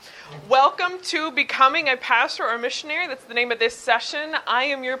Welcome to Becoming a Pastor or Missionary. That's the name of this session. I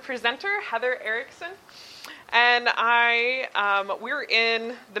am your presenter, Heather Erickson, and we're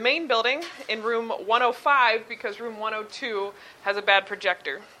in the main building in room 105 because room 102 has a bad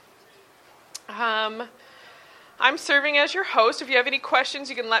projector. I'm serving as your host. If you have any questions,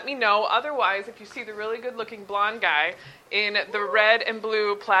 you can let me know. Otherwise, if you see the really good-looking blonde guy in the red and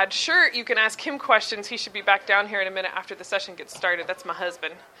blue plaid shirt, you can ask him questions. He should be back down here in a minute after the session gets started. That's my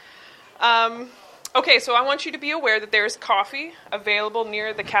husband. Okay, so I want you to be aware that there's coffee available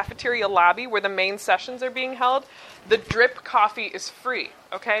near the cafeteria lobby where the main sessions are being held. The drip coffee is free,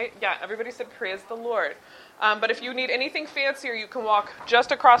 okay? Yeah, everybody said praise the Lord. But if you need anything fancier, you can walk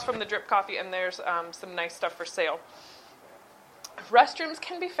just across from the drip coffee, and there's some nice stuff for sale. Restrooms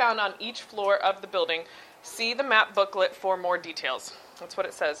can be found on each floor of the building. See the map booklet for more details. That's what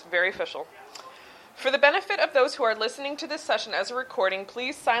it says. Very official. For the benefit of those who are listening to this session as a recording,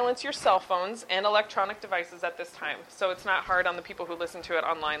 please silence your cell phones and electronic devices at this time, so it's not hard on the people who listen to it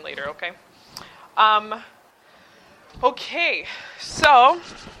online later, okay? My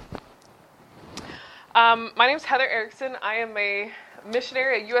name is Heather Erickson. I am a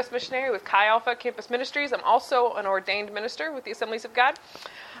missionary, a U.S. missionary with Chi Alpha Campus Ministries. I'm also an ordained minister with the Assemblies of God.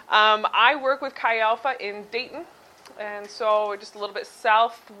 I work with Chi Alpha in Dayton, and so we're just a little bit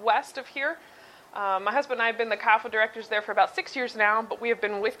southwest of here. My husband and I have been the Chi Alpha directors there for about 6 years now, but we have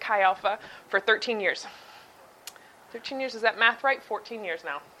been with Chi Alpha for 13 years. 13 years, is that math right? 14 years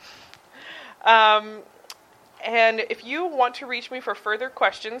now. And if you want to reach me for further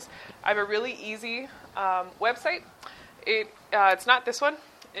questions, I have a really easy website. It's not this one.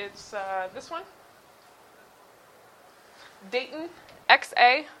 It's this one.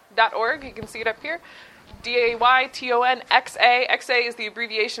 DaytonXA.org. You can see it up here. DaytonXA. XA is the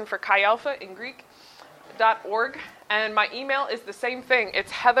abbreviation for Chi Alpha in Greek. .org. And my email is the same thing.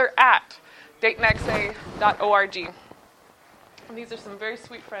 It's heather@DaytonXA.org. And these are some very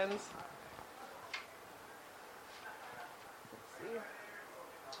sweet friends.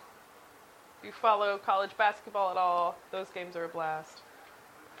 If you follow college basketball at all, those games are a blast.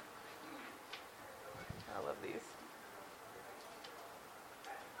 I love these.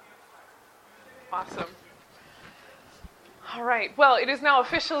 Awesome. All right. Well, it is now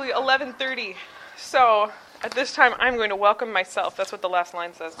officially 11:30. So at this time, I'm going to welcome myself. That's what the last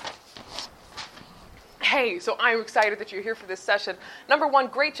line says. Hey, so I'm excited that you're here for this session. Number one,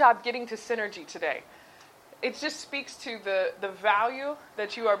 great job getting to Synergy today. It just speaks to the value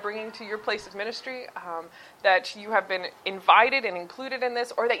that you are bringing to your place of ministry, that you have been invited and included in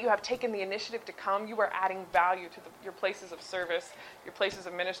this, or that you have taken the initiative to come. You are adding value to your places of service, your places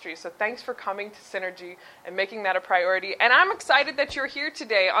of ministry. So thanks for coming to Synergy and making that a priority. And I'm excited that you're here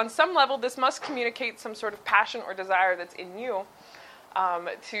today. On some level, this must communicate some sort of passion or desire that's in you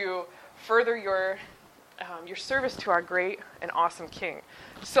to further your service to our great and awesome King.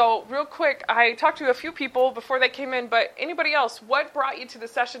 So real quick, I talked to a few people before they came in, but anybody else, what brought you to the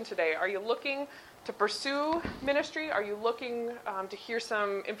session today? Are you looking to pursue ministry? Are you looking to hear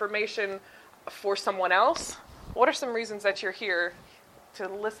some information for someone else? What are some reasons that you're here to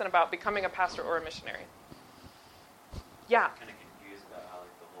listen about becoming a pastor or a missionary? Yeah. I'm kind of confused about how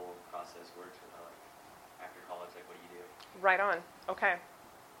the whole process works with after college, what do you do? Right on. Okay.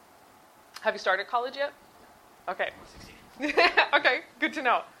 Have you started college yet? Okay. Okay, good to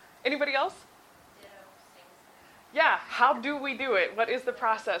know. Anybody else? Yeah, how do we do it? What is the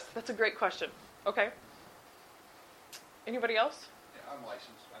process? That's a great question. Okay. Anybody else? Yeah, I'm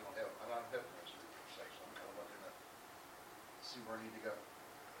licensed. I'm not helping us per se, so I'm kind of looking to see where I need to go.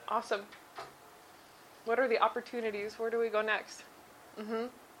 Awesome. What are the opportunities? Where do we go next?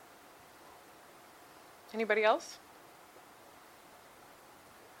 Anybody else?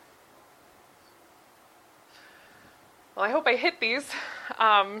 Well, I hope I hit these.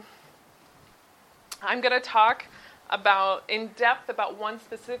 I'm going to talk in depth about one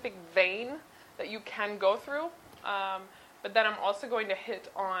specific vein that you can go through, but then I'm also going to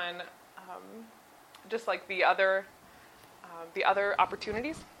hit on just like the other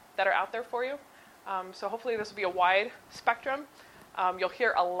opportunities that are out there for you. So hopefully this will be a wide spectrum. You'll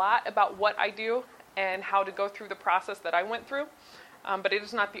hear a lot about what I do and how to go through the process that I went through, but it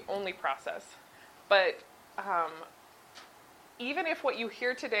is not the only process. But even if what you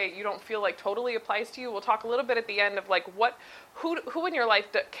hear today you don't feel like totally applies to you, we'll talk a little bit at the end of like who in your life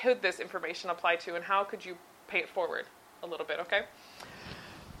could this information apply to, and how could you pay it forward a little bit, okay?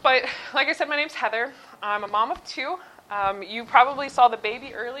 But like I said, my name's Heather. I'm a mom of two. You probably saw the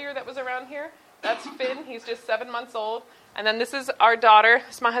baby earlier that was around here. That's Finn. He's just 7 months old. And then this is our daughter.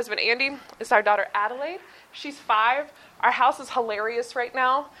 This is my husband, Andy. This is our daughter, Adelaide. She's 5. Our house is hilarious right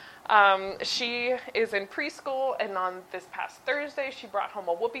now. She is in preschool, and on this past Thursday, she brought home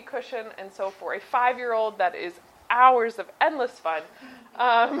a whoopee cushion. And so for a 5-year-old, that is hours of endless fun.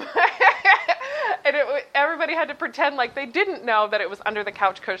 And everybody had to pretend like they didn't know that it was under the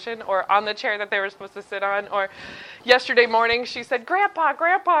couch cushion or on the chair that they were supposed to sit on. Or yesterday morning, she said, Grandpa,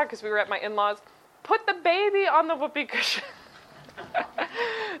 because we were at my in-laws, put the baby on the whoopee cushion.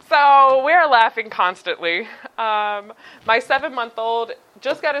 So we're laughing constantly. My 7-month-old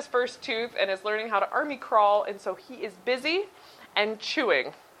just got his first tooth and is learning how to army crawl, and so he is busy and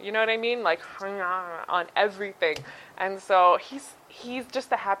chewing. You know what I mean? Like on everything. And so he's just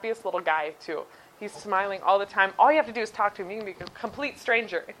the happiest little guy too. He's smiling all the time. All you have to do is talk to him. You can be a complete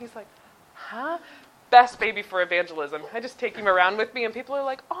stranger. And he's like, huh? Best baby for evangelism. I just take him around with me and people are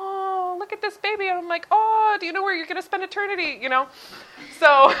like, oh, look at this baby. And I'm like, oh, do you know where you're going to spend eternity? You know?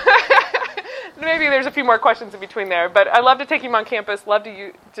 So maybe there's a few more questions in between there. But I love to take him on campus. Love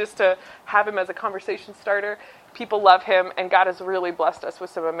to just to have him as a conversation starter. People love him, and God has really blessed us with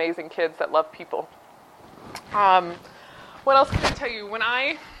some amazing kids that love people. What else can I tell you?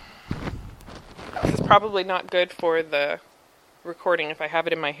 This is probably not good for the recording if I have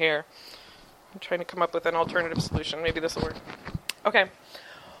it in my hair. I'm trying to come up with an alternative solution. Maybe this will work. Okay.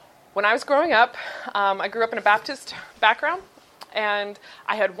 When I was growing up, I grew up in a Baptist background, and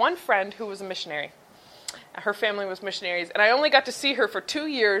I had one friend who was a missionary. Her family was missionaries, and I only got to see her for 2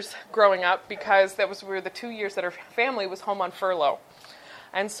 years growing up because were the 2 years that her family was home on furlough.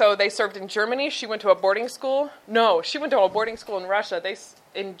 And so they served in Germany. She went to a boarding school. No, she went to a boarding school in Russia.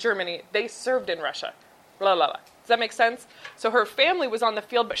 In Germany. They served in Russia. Blah, blah, blah. Does that make sense? So her family was on the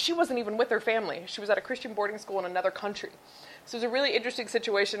field, but she wasn't even with her family. She was at a Christian boarding school in another country. So it was a really interesting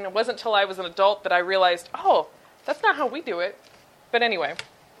situation. It wasn't until I was an adult that I realized, oh, that's not how we do it. But anyway.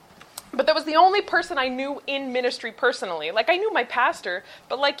 But that was the only person I knew in ministry personally. Like, I knew my pastor,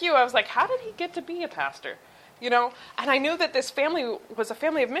 but like you, I was like, how did he get to be a pastor? You know? And I knew that this family was a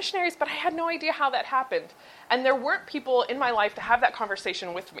family of missionaries, but I had no idea how that happened. And there weren't people in my life to have that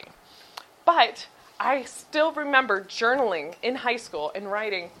conversation with me. But I still remember journaling in high school and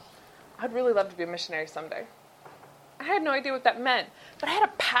writing, I'd really love to be a missionary someday. I had no idea what that meant, but I had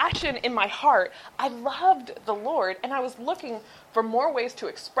a passion in my heart. I loved the Lord, and I was looking for more ways to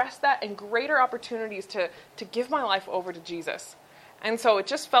express that and greater opportunities to give my life over to Jesus. And so it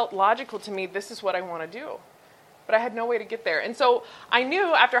just felt logical to me, this is what I want to do. But I had no way to get there. And so I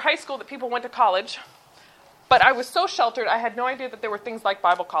knew after high school that people went to college, but I was so sheltered, I had no idea that there were things like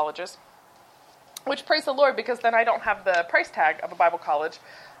Bible colleges. Which, praise the Lord, because then I don't have the price tag of a Bible college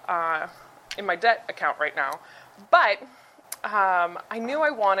in my debt account right now. But I knew I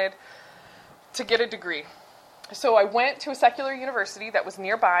wanted to get a degree. So I went to a secular university that was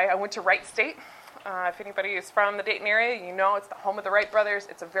nearby. I went to Wright State. If anybody is from the Dayton area, you know it's the home of the Wright brothers.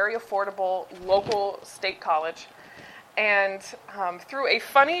 It's a very affordable local state college. And through a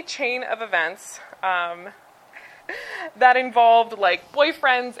funny chain of events that involved like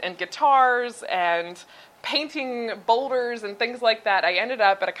boyfriends and guitars and painting boulders and things like that, I ended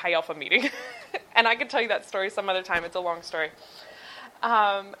up at a Chi Alpha meeting. And I could tell you that story some other time. It's a long story.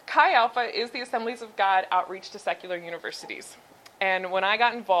 Chi Alpha is the Assemblies of God outreach to secular universities. And when I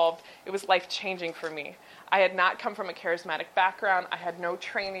got involved, it was life-changing for me. I had not come from a charismatic background. I had no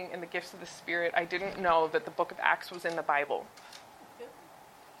training in the gifts of the Spirit. I didn't know that the book of Acts was in the Bible.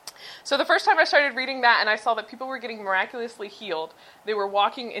 So the first time I started reading that and I saw that people were getting miraculously healed, they were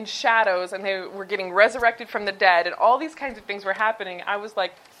walking in shadows and they were getting resurrected from the dead and all these kinds of things were happening, I was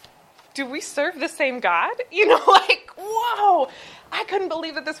like, do we serve the same God? You know, like, whoa! I couldn't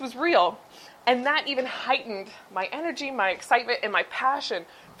believe that this was real. And that even heightened my energy, my excitement, and my passion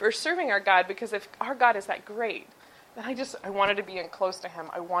for serving our God, because if our God is that great, then I wanted to be in close to Him.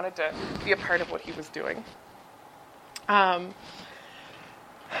 I wanted to be a part of what He was doing.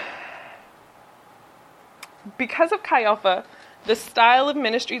 Because of Chi Alpha, the style of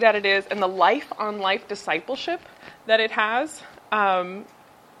ministry that it is, and the life-on-life discipleship that it has,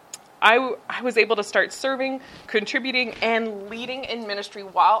 I was able to start serving, contributing, and leading in ministry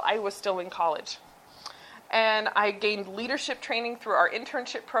while I was still in college. And I gained leadership training through our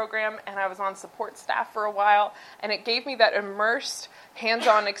internship program, and I was on support staff for a while, and it gave me that immersed,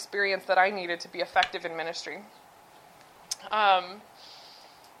 hands-on experience that I needed to be effective in ministry.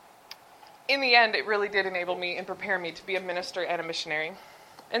 In the end, it really did enable me and prepare me to be a minister and a missionary.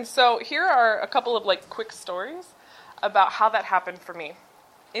 And so here are a couple of quick stories about how that happened for me.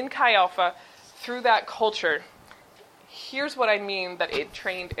 In Chi Alpha, through that culture, here's what I mean that it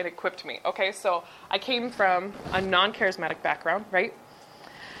trained and equipped me. Okay, so I came from a non-charismatic background, right?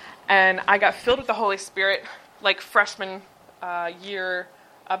 And I got filled with the Holy Spirit like freshman year,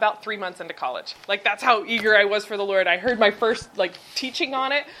 about 3 months into college. Like, that's how eager I was for the Lord. I heard my first like teaching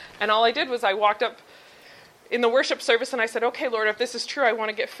on it, and all I did was I walked up in the worship service and I said, okay, Lord, if this is true, I want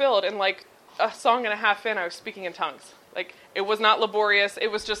to get filled. And like a song and a half in, I was speaking in tongues. Like, it was not laborious.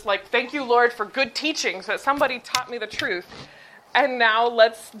 It was just like, thank you, Lord, for good teachings, that somebody taught me the truth. And now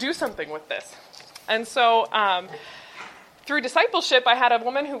let's do something with this. And so through discipleship, I had a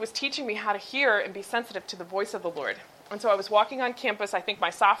woman who was teaching me how to hear and be sensitive to the voice of the Lord. And so I was walking on campus, I think my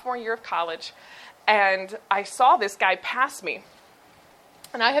sophomore year of college, and I saw this guy pass me.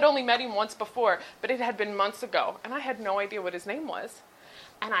 And I had only met him once before, but it had been months ago, and I had no idea what his name was.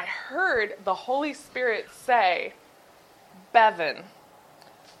 And I heard the Holy Spirit say, Bevan.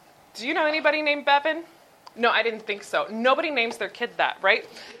 Do you know anybody named Bevan? No, I didn't think so. Nobody names their kid that, right?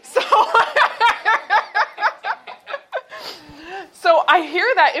 So I hear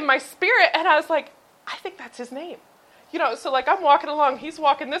that in my spirit, and I was like, I think that's his name. You know, so like I'm walking along, he's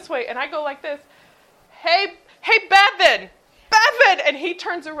walking this way, and I go like this, hey, Bevan! And he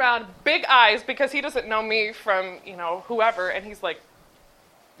turns around, big eyes, because he doesn't know me from, whoever, and he's like,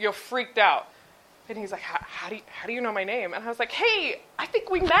 freaked out. And he's like, how do you know my name? And I was like, hey, I think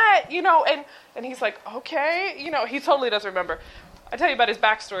we met, and he's like, okay, he totally doesn't remember. I tell you about his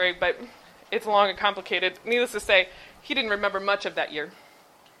backstory, but it's long and complicated. Needless to say, he didn't remember much of that year.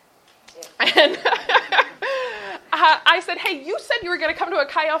 And I said, hey, you said you were going to come to a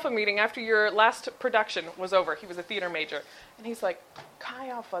Chi Alpha meeting after your last production was over. He was a theater major. And he's like, Chi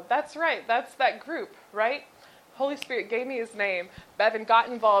Alpha, that's right. That's that group, right? Holy Spirit gave me his name. Bevan got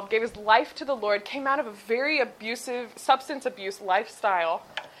involved, gave his life to the Lord, came out of a very abusive, substance abuse lifestyle.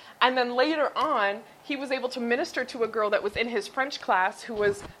 And then later on, he was able to minister to a girl that was in his French class who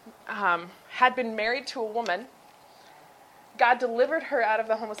was had been married to a woman. God delivered her out of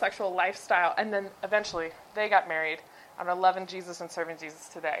the homosexual lifestyle, and then eventually they got married and are loving Jesus and serving Jesus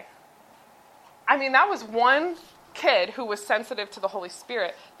today. I mean, that was one kid who was sensitive to the Holy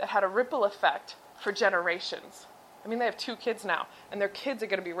Spirit that had a ripple effect for generations. I mean, they have 2 kids now, and their kids are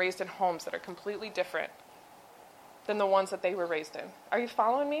going to be raised in homes that are completely different than the ones that they were raised in. Are you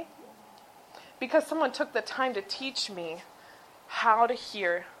following me? Because someone took the time to teach me how to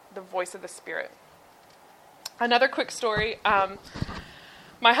hear the voice of the Spirit. Another quick story.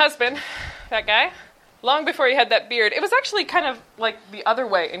 My husband, that guy, long before he had that beard, it was actually kind of like the other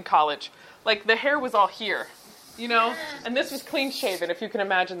way in college. Like the hair was all here, and this was clean shaven, if you can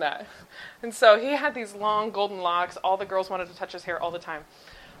imagine that. And so he had these long golden locks. All the girls wanted to touch his hair all the time.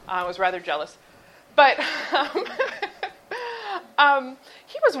 I was rather jealous. But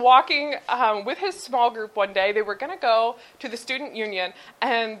he was walking with his small group one day. They were going to go to the student union,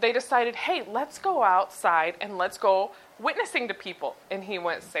 and they decided, hey, let's go outside and let's go witnessing to people. And he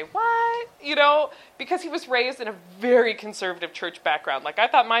went and say, what? Because he was raised in a very conservative church background. Like, I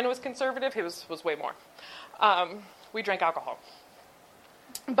thought mine was conservative. His was way more. We drank alcohol.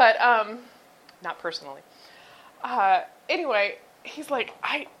 But not personally. Anyway, he's like,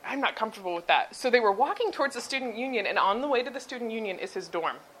 I'm not comfortable with that. So they were walking towards the student union, and on the way to the student union is his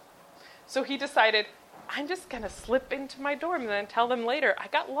dorm. So he decided, I'm just going to slip into my dorm and then tell them later, I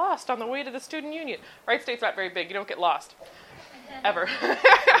got lost on the way to the student union. Wright State's not very big. You don't get lost. Ever.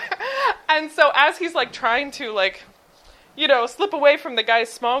 And so as he's like trying to slip away from the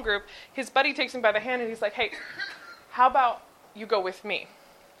guy's small group, his buddy takes him by the hand and he's like, hey, how about you go with me?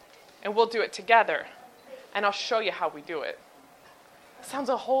 And we'll do it together. And I'll show you how we do it. Sounds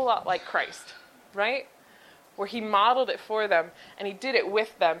a whole lot like Christ, right? Where he modeled it for them, and he did it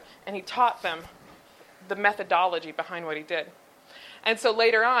with them, and he taught them the methodology behind what he did. And so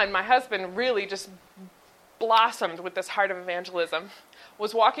later on, my husband really just blossomed with this heart of evangelism.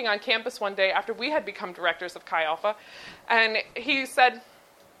 Was walking on campus one day after we had become directors of Chi Alpha, and he said,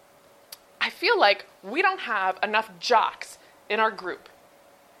 I feel like we don't have enough jocks in our group.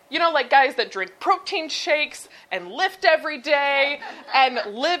 Like guys that drink protein shakes and lift every day and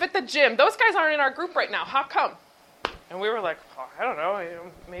live at the gym. Those guys aren't in our group right now. How come? And we were like, I don't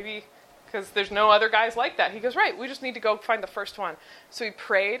know, maybe because there's no other guys like that. He goes, right, we just need to go find the first one. So he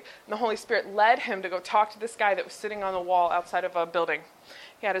prayed, and the Holy Spirit led him to go talk to this guy that was sitting on the wall outside of a building.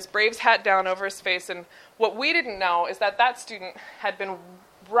 He had his Braves hat down over his face, and what we didn't know is that student had been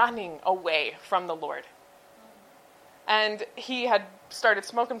running away from the Lord. And he had started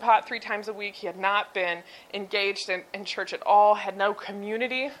smoking pot 3 times a week. He had not been engaged in church at all, had no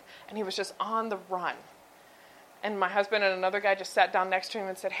community, and he was just on the run. And my husband and another guy just sat down next to him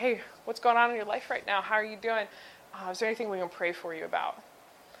and said, hey, what's going on in your life right now? How are you doing? Is there anything we can pray for you about?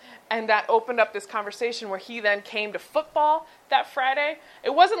 And that opened up this conversation where he then came to football that Friday.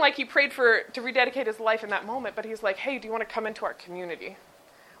 It wasn't like he prayed to rededicate his life in that moment, but he's like, hey, do you want to come into our community?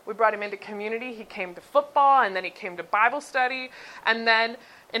 We brought him into community. He came to football, and then he came to Bible study. And then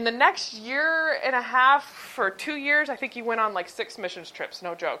in the next year and a half or 2 years, I think he went on like 6 missions trips,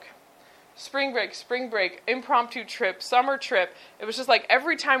 no joke. Spring break, impromptu trip, summer trip. It was just like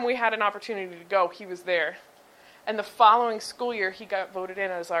every time we had an opportunity to go, he was there. And the following school year, he got voted in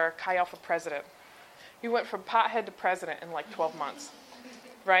as our Chi Alpha president. He went from pothead to president in like 12 months,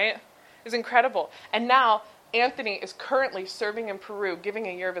 right? It was incredible. And now Anthony is currently serving in Peru, giving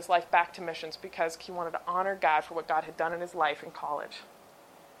a year of his life back to missions because he wanted to honor God for what God had done in his life in college.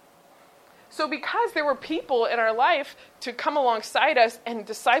 So because there were people in our life to come alongside us and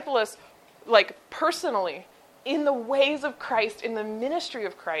disciple us like personally in the ways of Christ, in the ministry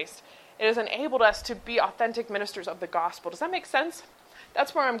of Christ, it has enabled us to be authentic ministers of the gospel. Does that make sense?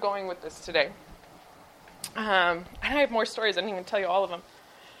 That's where I'm going with this today. And I have more stories. I didn't even tell you all of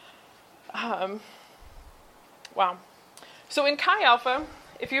them. Wow. So in Chi Alpha,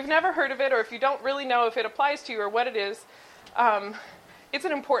 if you've never heard of it or if you don't really know if it applies to you or what it is, it's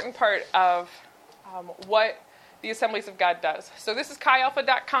an important part of what the Assemblies of God does. So this is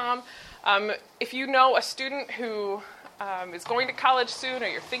chialpha.com. If you know a student who is going to college soon, or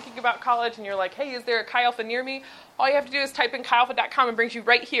you're thinking about college and you're like, hey, is there a Chi Alpha near me? All you have to do is type in chialpha.com and it brings you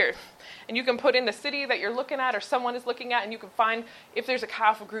right here. And you can put in the city that you're looking at or someone is looking at, and you can find if there's a Chi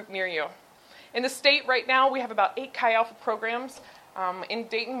Alpha group near you. In the state right now, we have about 8 Chi Alpha programs. In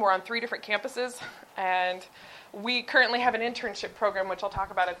Dayton, we're on 3 different campuses, and we currently have an internship program, which I'll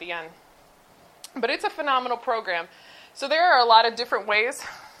talk about at the end. But it's a phenomenal program. So there are a lot of different ways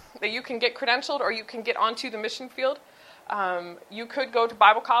that you can get credentialed or you can get onto the mission field. You could go to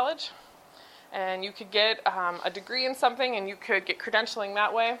Bible college, and you could get a degree in something, and you could get credentialing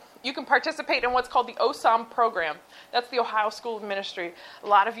that way. You can participate in what's called the OSOM program. That's the Ohio School of Ministry. A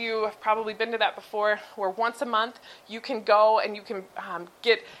lot of you have probably been to that before, where once a month you can go and you can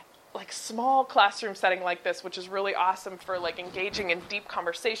get like small classroom setting like this, which is really awesome for like engaging in deep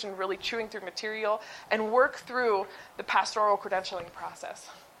conversation, really chewing through material, and work through the pastoral credentialing process.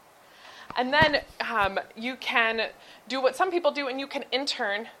 And then you can do what some people do, and you can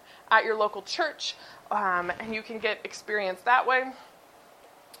intern at your local church, and you can get experience that way.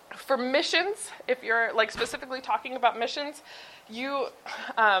 For missions, if you're like specifically talking about missions, you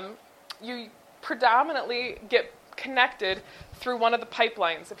predominantly get connected through one of the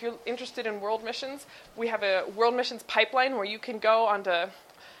pipelines. If you're interested in world missions, we have a world missions pipeline where you can go onto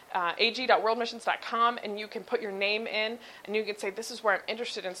ag.worldmissions.com, and you can put your name in, and you can say, this is where I'm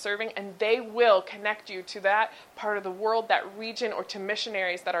interested in serving, and they will connect you to that part of the world, that region, or to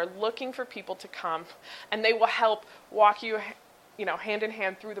missionaries that are looking for people to come, and they will help walk you, hand in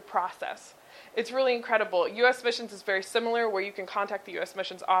hand through the process. It's really incredible. U.S. Missions is very similar, where you can contact the U.S.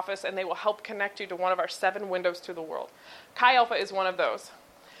 Missions office, and they will help connect you to one of our 7 windows to the world. Chi Alpha is one of those.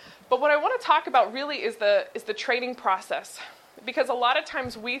 But what I want to talk about really is the training process. Because a lot of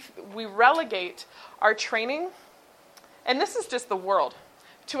times we relegate our training, and this is just the world,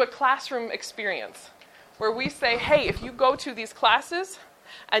 to a classroom experience where we say, hey, if you go to these classes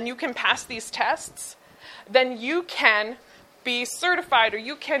and you can pass these tests, then you can be certified, or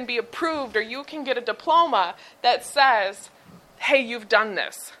you can be approved, or you can get a diploma that says, hey, you've done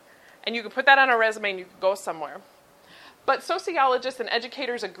this. And you can put that on a resume and you can go somewhere. But sociologists and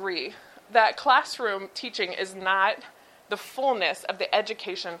educators agree that classroom teaching is not the fullness of the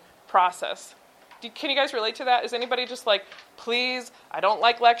education process. Can you guys relate to that? Is anybody just like, please, I don't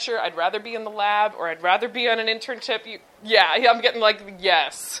like lecture, I'd rather be in the lab, or I'd rather be on an internship? Yeah, I'm getting like,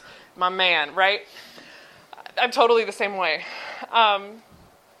 yes, my man, right? I'm totally the same way.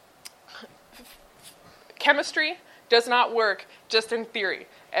 Chemistry does not work just in theory.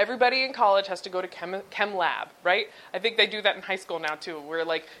 Everybody in college has to go to chem lab, right? I think they do that in high school now too, where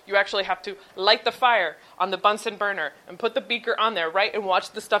like you actually have to light the fire on the Bunsen burner and put the beaker on there, right? And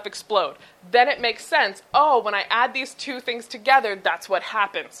watch the stuff explode. Then it makes sense. Oh, when I add these 2 things together, that's what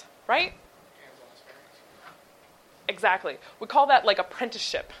happens, right? Exactly. We call that like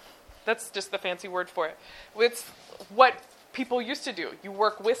apprenticeship. That's just the fancy word for it. It's what people used to do. You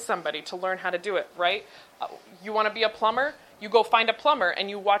work with somebody to learn how to do it, right? You want to be a plumber? You go find a plumber and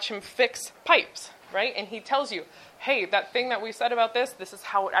you watch him fix pipes, right? And he tells you, hey, that thing that we said about this is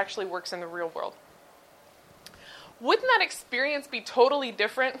how it actually works in the real world. Wouldn't that experience be totally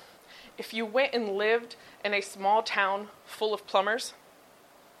different if you went and lived in a small town full of plumbers?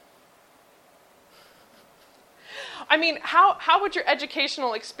 I mean, how would your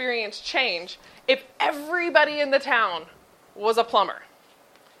educational experience change if everybody in the town was a plumber?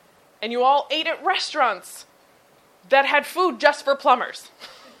 And you all ate at restaurants that had food just for plumbers.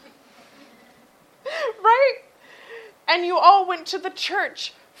 Right? And you all went to the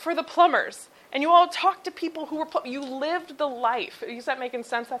church for the plumbers. And you all talked to people who were plumbers. You lived the life. Is that making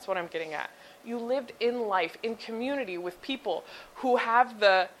sense? That's what I'm getting at. You lived in life, in community with people who have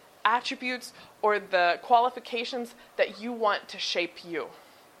the attributes or the qualifications that you want to shape you.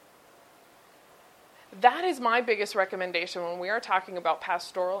 That is my biggest recommendation when we are talking about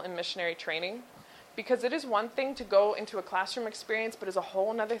pastoral and missionary training, because it is one thing to go into a classroom experience, but it's a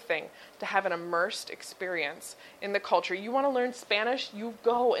whole other thing to have an immersed experience in the culture. You want to learn Spanish, you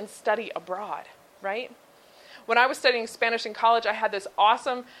go and study abroad, right? When I was studying Spanish in college, I had this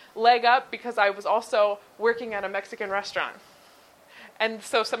awesome leg up because I was also working at a Mexican restaurant. And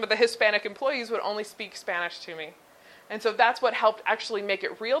so some of the Hispanic employees would only speak Spanish to me. And so that's what helped actually make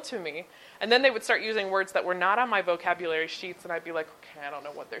it real to me. And then they would start using words that were not on my vocabulary sheets, and I'd be like, okay, I don't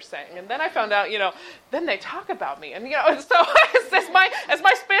know what they're saying. And then I found out, then they talk about me. And, and so as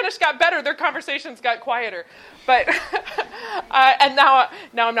my Spanish got better, their conversations got quieter. But, and now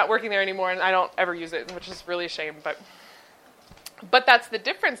I'm not working there anymore, and I don't ever use it, which is really a shame. But that's the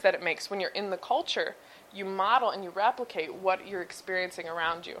difference that it makes when you're in the culture. You model and you replicate what you're experiencing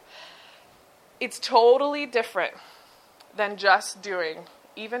around you. It's totally different than just doing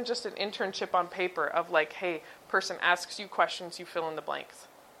even just an internship on paper of like, hey, person asks you questions, you fill in the blanks.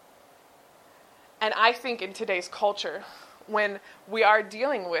 And I think in today's culture, when we are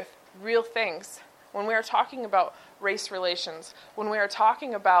dealing with real things, when we are talking about race relations, when we are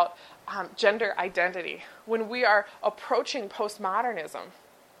talking about gender identity, when we are approaching postmodernism,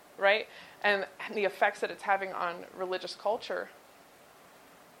 right, and the effects that it's having on religious culture,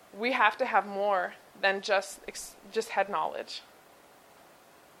 we have to have more than just head knowledge.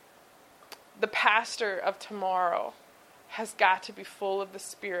 The pastor of tomorrow has got to be full of the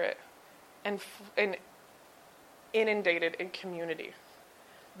Spirit and inundated in community.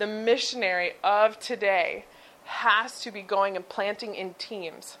 The missionary of today has to be going and planting in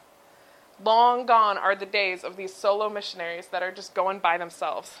teams. Long gone are the days of these solo missionaries that are just going by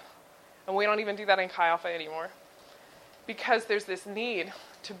themselves. And we don't even do that in Chi Alpha anymore. Because there's this need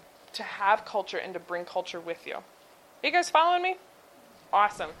to have culture and to bring culture with you. Are you guys following me?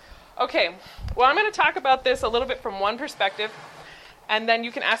 Awesome. Okay, well, I'm going to talk about this a little bit from one perspective, and then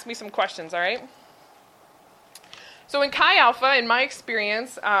you can ask me some questions, all right? So in Chi Alpha, in my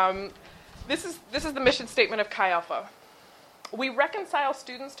experience, this is the mission statement of Chi Alpha. We reconcile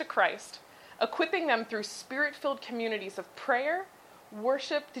students to Christ, equipping them through spirit-filled communities of prayer,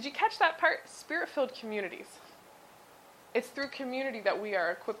 worship. Did you catch that part? Spirit-filled communities. It's through community that we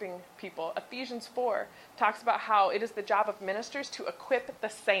are equipping people. Ephesians 4 talks about how it is the job of ministers to equip the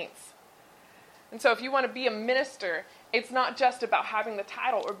saints. And so if you want to be a minister, it's not just about having the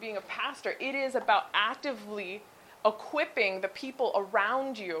title or being a pastor. It is about actively equipping the people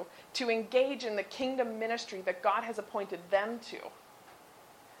around you to engage in the kingdom ministry that God has appointed them to.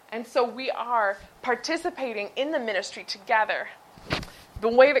 And so we are participating in the ministry together. The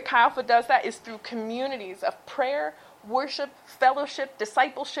way that Chi Alpha does that is through communities of prayer, worship, fellowship,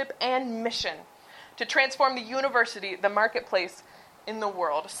 discipleship, and mission to transform the university, the marketplace, in the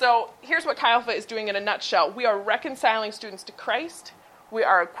world. So here's what Chi Alpha is doing in a nutshell. We are reconciling students to Christ, we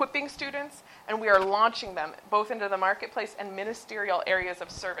are equipping students, and we are launching them both into the marketplace and ministerial areas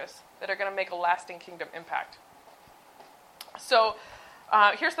of service that are going to make a lasting kingdom impact. So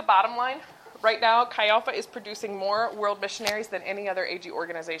here's the bottom line. Right now, Chi Alpha is producing more world missionaries than any other AG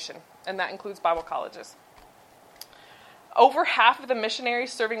organization, and that includes Bible colleges. Over half of the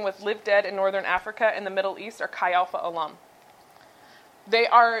missionaries serving with Live Dead in Northern Africa and the Middle East are Chi Alpha alum. They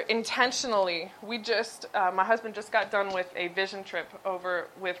are intentionally, my husband just got done with a vision trip over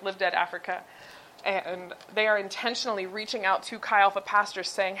with Live Dead Africa, and they are intentionally reaching out to Chi Alpha pastors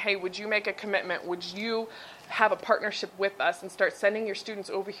saying, hey, would you make a commitment? Would you have a partnership with us and start sending your students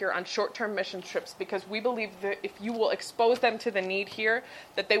over here on short-term mission trips? Because we believe that if you will expose them to the need here,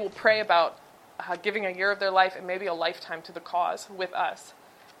 that they will pray about giving a year of their life and maybe a lifetime to the cause with us.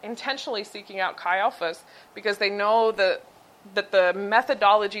 Intentionally seeking out Chi Alphas because they know that the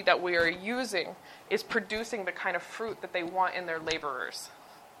methodology that we are using is producing the kind of fruit that they want in their laborers.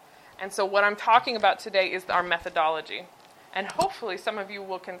 And so what I'm talking about today is our methodology. And hopefully some of you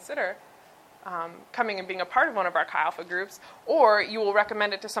will consider coming and being a part of one of our Chi Alpha groups, or you will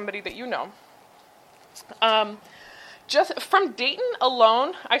recommend it to somebody that you know. Just from Dayton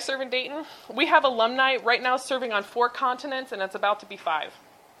alone, I serve in Dayton. We have alumni right now serving on 4 continents, and it's about to be 5.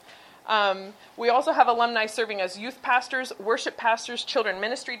 We also have alumni serving as youth pastors, worship pastors, children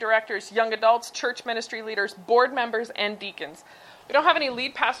ministry directors, young adults, church ministry leaders, board members, and deacons. We don't have any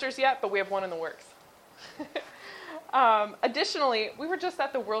lead pastors yet, but we have one in the works. Additionally, we were just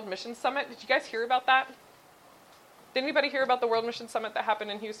at the World Mission Summit. Did you guys hear about that? Did anybody hear about the World Mission Summit that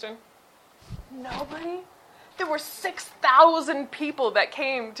happened in Houston? Nobody? There were 6,000 people that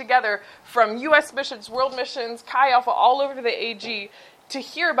came together from U.S. Missions, World Missions, Chi Alpha, all over the AG to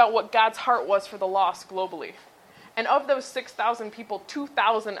hear about what God's heart was for the lost globally. And of those 6,000 people,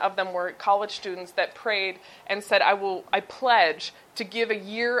 2,000 of them were college students that prayed and said, I pledge to give a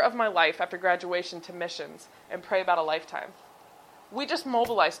year of my life after graduation to missions and pray about a lifetime. We just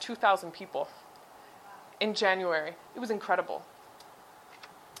mobilized 2,000 people in January. It was incredible.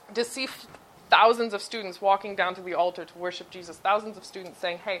 To see thousands of students walking down to the altar to worship Jesus, thousands of students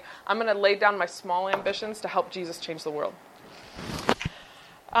saying, hey, I'm going to lay down my small ambitions to help Jesus change the world.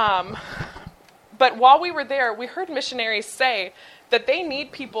 But while we were there, we heard missionaries say that they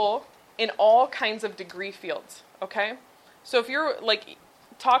need people in all kinds of degree fields, okay? So if you're like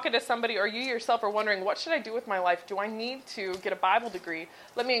talking to somebody or you yourself are wondering, what should I do with my life? Do I need to get a Bible degree?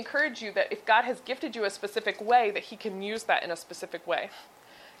 Let me encourage you that if God has gifted you a specific way, that he can use that in a specific way.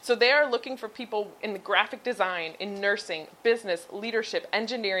 So they are looking for people in the graphic design, in nursing, business, leadership,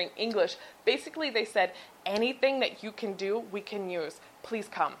 engineering, English. Basically, they said, anything that you can do, we can use. Please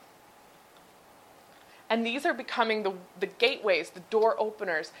come. And these are becoming the gateways, the door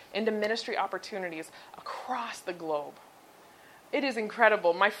openers into ministry opportunities across the globe. It is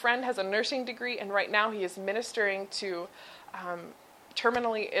incredible. My friend has a nursing degree, and right now he is ministering to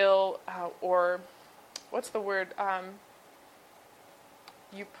terminally ill, or what's the word?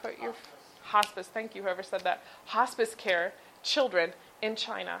 You put your hospice. Thank you, whoever said that. Hospice care children in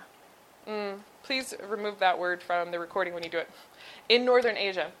China. Please remove that word from the recording when you do it. In Northern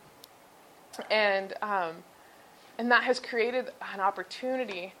Asia. And that has created an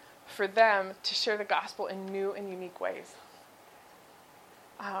opportunity for them to share the gospel in new and unique ways.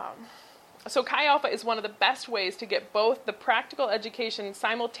 So Chi Alpha is one of the best ways to get both the practical education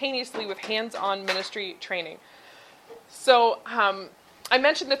simultaneously with hands-on ministry training. So I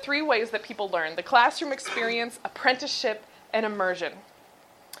mentioned the 3 ways that people learn: the classroom experience, apprenticeship, and immersion.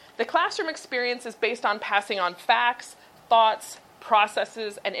 The classroom experience is based on passing on facts, thoughts,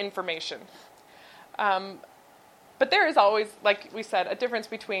 processes, and information. But there is always, like we said, a difference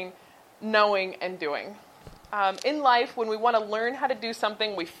between knowing and doing. In life, when we want to learn how to do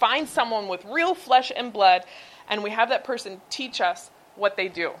something, we find someone with real flesh and blood, and we have that person teach us what they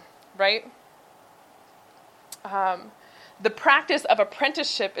do, right? The practice of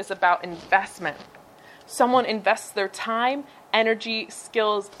apprenticeship is about investment. Someone invests their time, energy,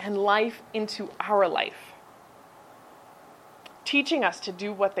 skills, and life into our life, teaching us to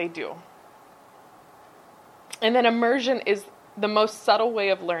do what they do. And then immersion is the most subtle way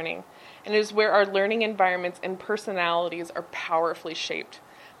of learning, and it is where our learning environments and personalities are powerfully shaped.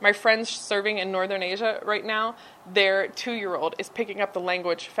 My friends serving in Northern Asia right now, their 2-year-old is picking up the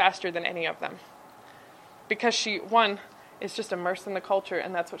language faster than any of them. Because she, one, is just immersed in the culture,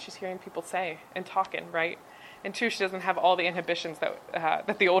 and that's what she's hearing people say and talking, right? And 2, she doesn't have all the inhibitions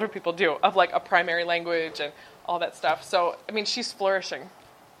that the older people do of like a primary language and all that stuff. So, I mean, she's flourishing.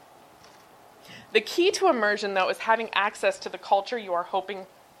 The key to immersion, though, is having access to the culture you are hoping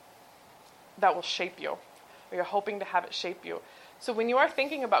that will shape you, or you're hoping to have it shape you. So when you are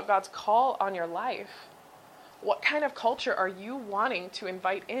thinking about God's call on your life, what kind of culture are you wanting to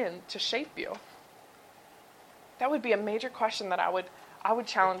invite in to shape you? That would be a major question that I would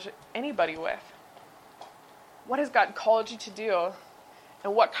challenge anybody with. What has God called you to do?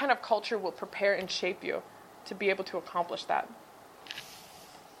 And what kind of culture will prepare and shape you to be able to accomplish that?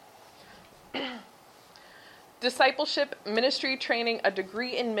 Discipleship, ministry training, a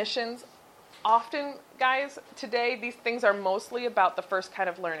degree in missions. Often, guys, today these things are mostly about the first kind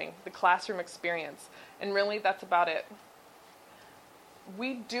of learning, the classroom experience. And really, that's about it.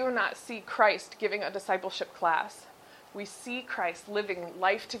 We do not see Christ giving a discipleship class. We see Christ living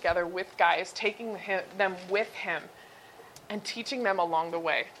life together with guys, taking them with him, and teaching them along the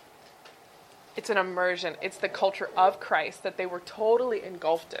way. It's an immersion. It's the culture of Christ that they were totally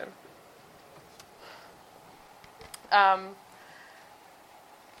engulfed in.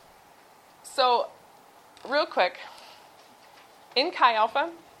 So, real quick, in Chi Alpha,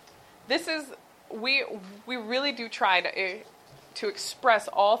 we really do try to express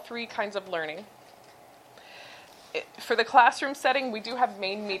all 3 kinds of learning. For the classroom setting, we do have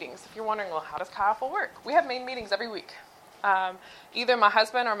main meetings. If you're wondering, well, how does Chi Alpha work? We have main meetings every week. Either my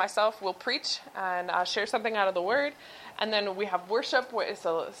husband or myself will preach and share something out of the Word. And then we have worship, where it's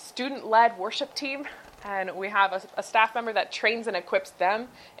a student-led worship team. And we have a staff member that trains and equips them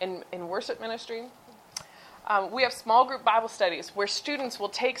in worship ministry. We have small group Bible studies where students will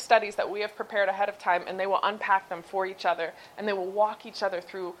take studies that we have prepared ahead of time and they will unpack them for each other and they will walk each other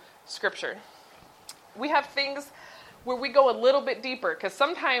through Scripture. We have things where we go a little bit deeper because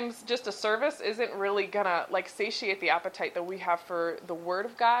sometimes just a service isn't really going to satiate the appetite that we have for the Word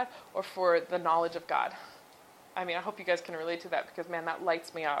of God or for the knowledge of God. I mean, I hope you guys can relate to that because, man, that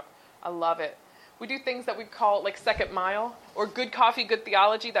lights me up. I love it. We do things that we call second mile or good coffee, good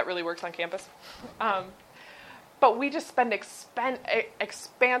theology. That really works on campus. But we just spend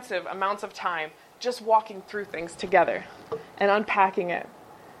expansive amounts of time just walking through things together and unpacking it.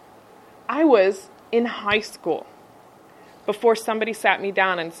 I was in high school before somebody sat me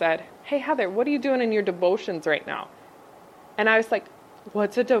down and said, "Hey, Heather, what are you doing in your devotions right now?" And I was like,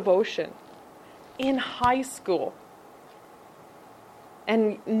 "What's a devotion?" In high school.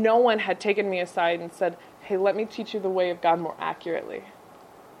 And no one had taken me aside and said, "Hey, let me teach you the way of God more accurately.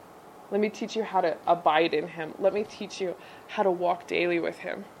 Let me teach you how to abide in Him. Let me teach you how to walk daily with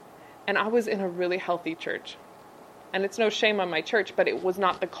Him." And I was in a really healthy church. And it's no shame on my church, but it was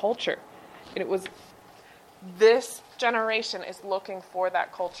not the culture. And it was, this generation is looking for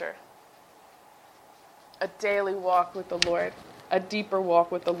that culture. A daily walk with the Lord. A deeper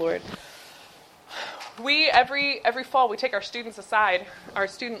walk with the Lord. We, every fall, we take our students aside, our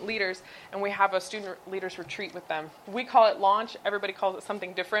student leaders, and we have a student leaders retreat with them. We call it launch. Everybody calls it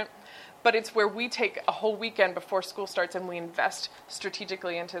something different. But it's where we take a whole weekend before school starts and we invest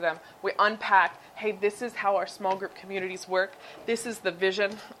strategically into them. We unpack, hey, this is how our small group communities work. This is the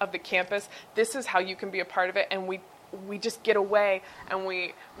vision of the campus. This is how you can be a part of it. And we just get away and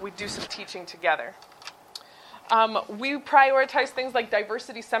we do some teaching together. We prioritize things like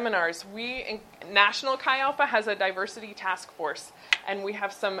diversity seminars. National Chi Alpha has a diversity task force, and we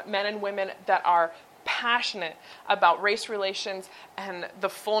have some men and women that are passionate about race relations and the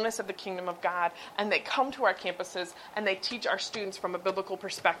fullness of the kingdom of God, and they come to our campuses and they teach our students from a biblical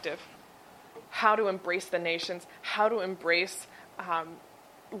perspective how to embrace the nations, how to embrace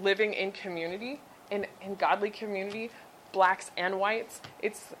living in community, in godly community, blacks and whites.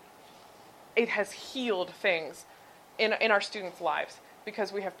 It has healed things in our students' lives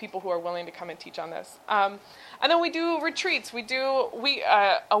because we have people who are willing to come and teach on this. And then we do retreats. We do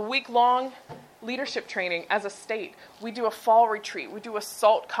a week-long leadership training as a state. We do a fall retreat. We do a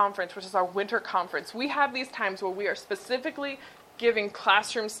SALT conference, which is our winter conference. We have these times where we are specifically giving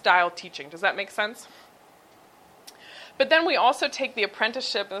classroom-style teaching. Does that make sense? But then we also take the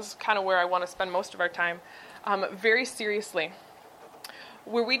apprenticeship, and this is kind of where I want to spend most of our time, very seriously,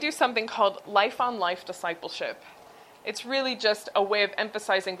 where we do something called life-on-life discipleship. It's really just a way of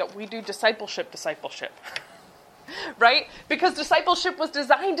emphasizing that we do discipleship, right? Because discipleship was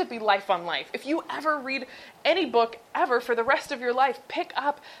designed to be life-on-life. If you ever read any book ever for the rest of your life, pick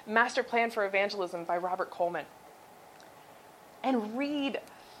up Master Plan for Evangelism by Robert Coleman. And read.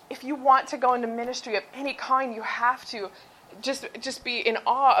 If you want to go into ministry of any kind, you have to just be in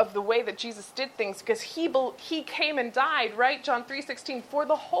awe of the way that Jesus did things, because he came and died, right? John 3:16, for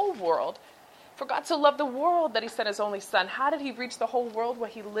the whole world. For God so loved the world that He sent His only Son. How did He reach the whole world?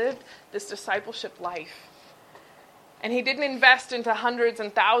 Well, He lived this discipleship life. And He didn't invest into hundreds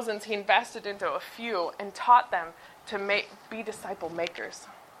and thousands. He invested into a few and taught them to be disciple makers.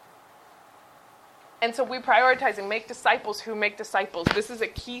 And so we prioritize and make disciples who make disciples. This is a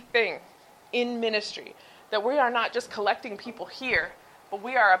key thing in ministry, that we are not just collecting people here, but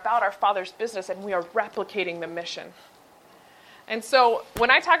we are about our Father's business and we are replicating the mission. And so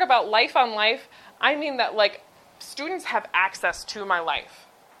when I talk about life on life, I mean that students have access to my life.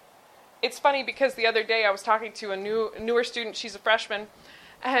 It's funny because the other day I was talking to a newer student. She's a freshman.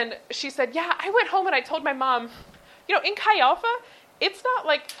 And she said, yeah, I went home and I told my mom, in Chi Alpha, it's not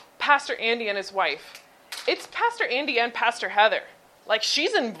like Pastor Andy and his wife. It's Pastor Andy and Pastor Heather.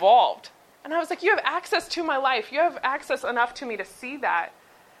 She's involved. And I was like, you have access to my life. You have access enough to me to see that.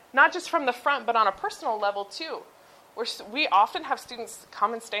 Not just from the front, but on a personal level too. We often have students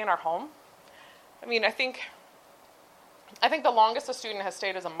come and stay in our home. I mean, I think the longest a student has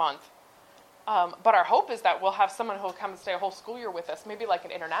stayed is a month. But our hope is that we'll have someone who will come and stay a whole school year with us, maybe like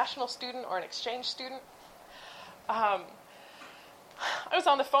an international student or an exchange student. I was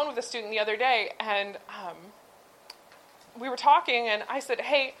on the phone with a student the other day, and we were talking, and I said,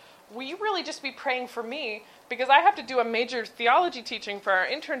 hey, will you really just be praying for me? Because I have to do a major theology teaching for our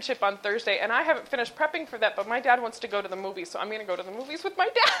internship on Thursday, and I haven't finished prepping for that, but my dad wants to go to the movies, so I'm going to go to the movies with my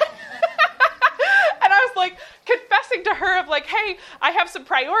dad. And I was like, confess expressing to her of like, hey, I have some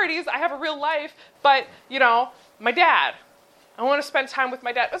priorities, I have a real life, but, my dad, I want to spend time with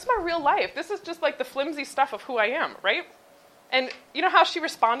my dad. That's my real life. This is just like the flimsy stuff of who I am, right? And you know how she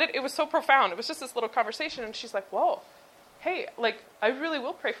responded? It was so profound. It was just this little conversation, and she's like, whoa, hey, like, I really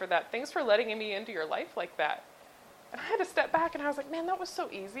will pray for that. Thanks for letting me into your life like that. And I had to step back, and I was like, man, that was so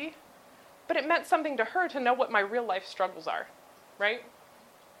easy. But it meant something to her to know what my real life struggles are, right?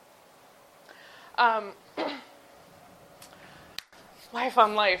 Life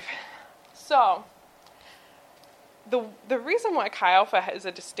on life. So, the reason why Chi Alpha is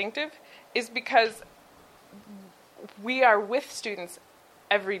a distinctive is because we are with students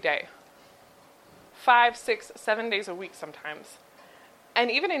every day. 5, 6, 7 days a week sometimes. And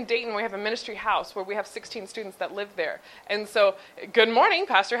even in Dayton, we have a ministry house where we have 16 students that live there. And so, good morning,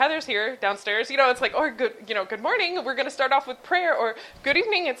 Pastor Heather's here downstairs. It's like, or good morning, we're going to start off with prayer. Or good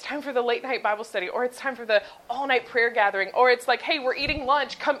evening, it's time for the late night Bible study. Or it's time for the all night prayer gathering. Or it's like, hey, we're eating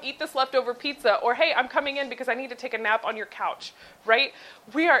lunch, come eat this leftover pizza. Or hey, I'm coming in because I need to take a nap on your couch, right?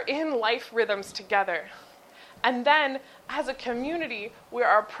 We are in life rhythms together. And then, as a community, we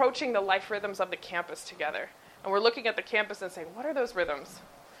are approaching the life rhythms of the campus together. And we're looking at the campus and saying, what are those rhythms?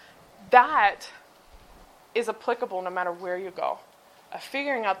 That is applicable no matter where you go.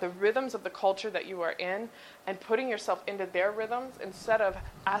 Figuring out the rhythms of the culture that you are in and putting yourself into their rhythms instead of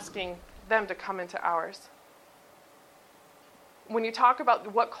asking them to come into ours. When you talk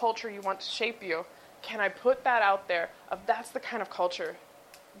about what culture you want to shape you, can I put that out there of that's the kind of culture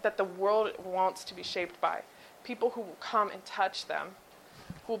that the world wants to be shaped by? People who will come and touch them,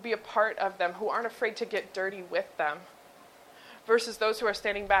 who will be a part of them, who aren't afraid to get dirty with them, versus those who are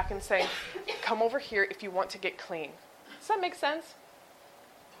standing back and saying, come over here if you want to get clean. Does that make sense?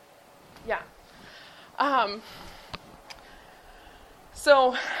 Yeah.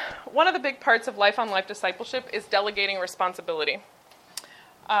 So one of the big parts of life on life discipleship is delegating responsibility.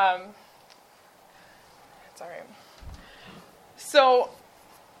 It's all right. So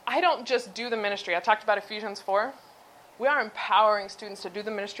I don't just do the ministry. I talked about Ephesians 4. We are empowering students to do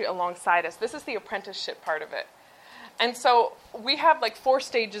the ministry alongside us. This is the apprenticeship part of it. And so we have like 4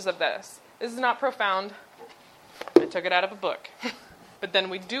 stages of this. This is not profound. I took it out of a book. But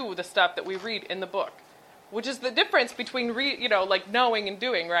then we do the stuff that we read in the book, which is the difference between knowing and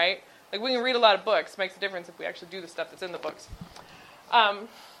doing, right? Like we can read a lot of books. It makes a difference if we actually do the stuff that's in the books.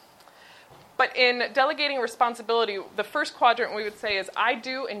 But in delegating responsibility, the first quadrant we would say is I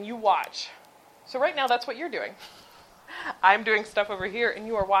do and you watch. So right now that's what you're doing. I'm doing stuff over here and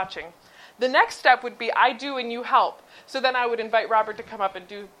you are watching. The next step would be I do and you help. So then I would invite Robert to come up and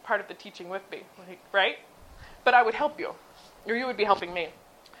do part of the teaching with me, right? But I would help you, or you would be helping me.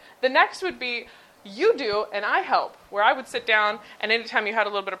 The next would be you do and I help, where I would sit down and anytime you had a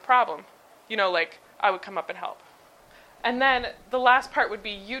little bit of problem, I would come up and help. And then the last part would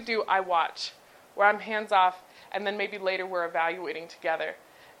be you do, I watch, where I'm hands off, and then maybe later we're evaluating together.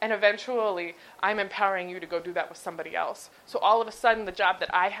 And eventually, I'm empowering you to go do that with somebody else. So all of a sudden, the job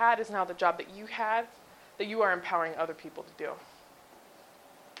that I had is now the job that you had, that you are empowering other people to do.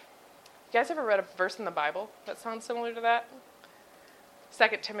 You guys ever read a verse in the Bible that sounds similar to that?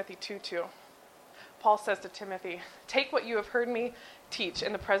 2 Timothy 2:2. Paul says to Timothy, take what you have heard me teach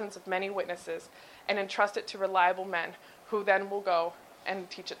in the presence of many witnesses and entrust it to reliable men who then will go and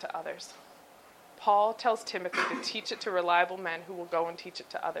teach it to others. Paul tells Timothy to teach it to reliable men who will go and teach it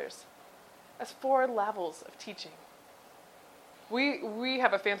to others. That's 4 levels of teaching. We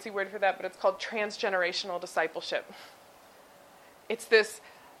have a fancy word for that, but it's called transgenerational discipleship. It's this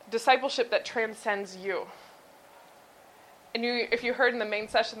discipleship that transcends you. And if you heard in the main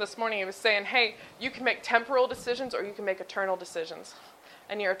session this morning, he was saying, hey, you can make temporal decisions or you can make eternal decisions.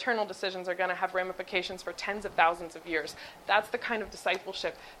 And your eternal decisions are going to have ramifications for tens of thousands of years. That's the kind of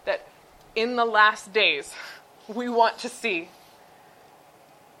discipleship that in the last days we want to see.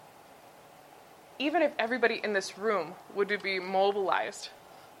 Even if everybody in this room would be mobilized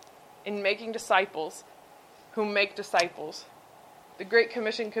in making disciples who make disciples, the Great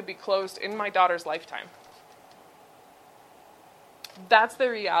Commission could be closed in my daughter's lifetime. That's the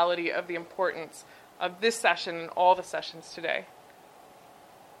reality of the importance of this session and all the sessions today.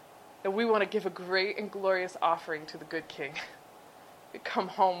 That we want to give a great and glorious offering to the good King. We come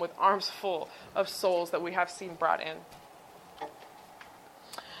home with arms full of souls that we have seen brought in.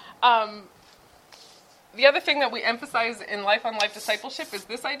 The other thing that we emphasize in Life on Life discipleship is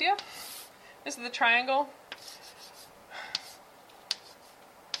this idea. This is the triangle.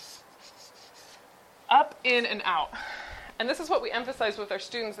 Up, in, and out. And this is what we emphasize with our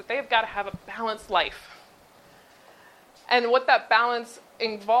students, that they've got to have a balanced life. And what that balance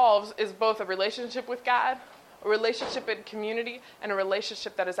involves is both a relationship with God, a relationship in community, and a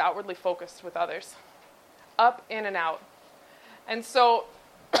relationship that is outwardly focused with others. Up, in, and out. And so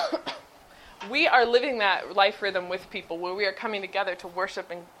we are living that life rhythm with people where we are coming together to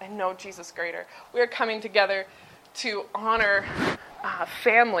worship and know Jesus greater. We are coming together to honor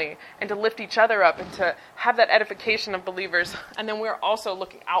family and to lift each other up and to have that edification of believers. And then we're also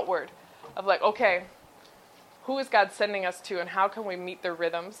looking outward of like, okay, who is God sending us to and how can we meet their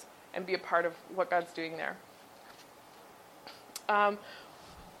rhythms and be a part of what God's doing there?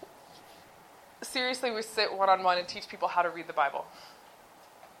 Seriously, we sit one-on-one and teach people how to read the Bible.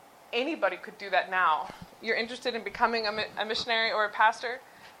 Anybody could do that now. You're interested in becoming a missionary or a pastor?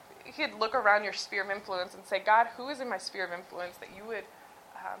 You could look around your sphere of influence and say, God, who is in my sphere of influence that you would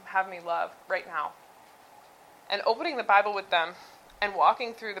have me love right now? And opening the Bible with them and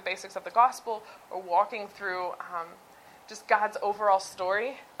walking through the basics of the gospel or walking through just God's overall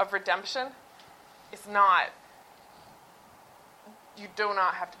story of redemption is not, you do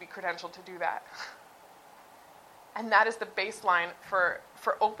not have to be credentialed to do that. And that is the baseline for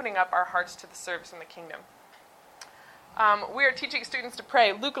opening up our hearts to the service in the kingdom. We are teaching students to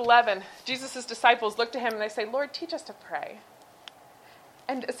pray. Luke 11, Jesus' disciples look to him and they say, Lord, teach us to pray.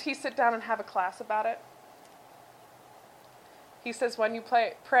 And does he sit down and have a class about it? He says, when you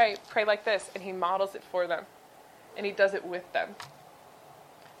pray like this. And he models it for them. And he does it with them.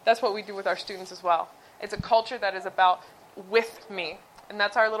 That's what we do with our students as well. It's a culture that is about with me. And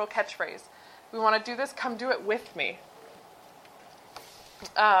that's our little catchphrase. We want to do this, come do it with me.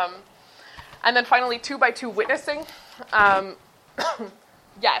 And then finally, 2x2 witnessing.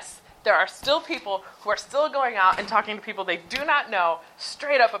 Yes, there are still people who are still going out and talking to people they do not know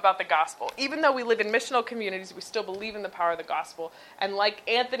straight up about the gospel. Even though we live in missional communities, we still believe in the power of the gospel. And like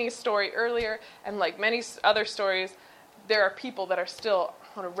Anthony's story earlier, and like many other stories, there are people that are still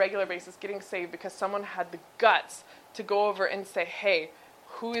on a regular basis getting saved because someone had the guts to go over and say, hey,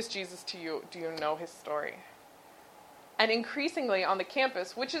 who is Jesus to you? Do you know his story? And increasingly on the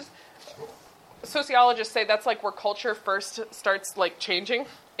campus, which is, sociologists say that's like where culture first starts like changing.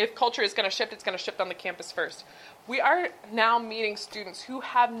 If culture is going to shift, it's going to shift on the campus first. We are now meeting students who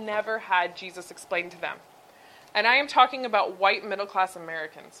have never had Jesus explained to them. And I am talking about white middle-class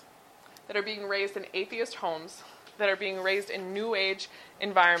Americans that are being raised in atheist homes, that are being raised in New Age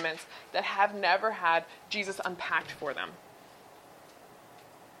environments, that have never had Jesus unpacked for them.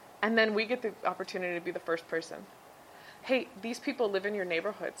 And then we get the opportunity to be the first person. Hey, these people live in your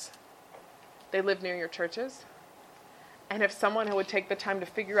neighborhoods. They live near your churches. And if someone would take the time to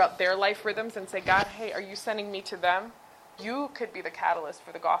figure out their life rhythms and say, God, hey, are you sending me to them? You could be the catalyst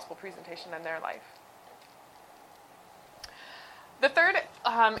for the gospel presentation in their life. The third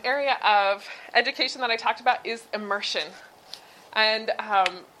area of education that I talked about is immersion. And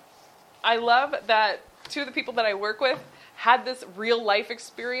I love that two of the people that I work with had this real life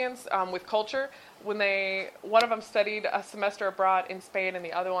experience with culture when one of them studied a semester abroad in Spain and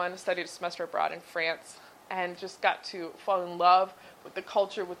the other one studied a semester abroad in France and just got to fall in love with the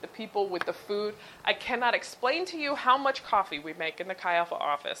culture, with the people, with the food. I cannot explain to you how much coffee we make in the Chi Alpha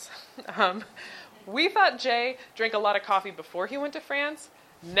office. We thought Jay drank a lot of coffee before he went to France.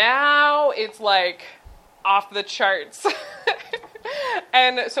 Now it's like off the charts.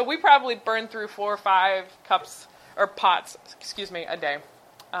 And so we probably burn through 4 or 5 cups or pots, a day.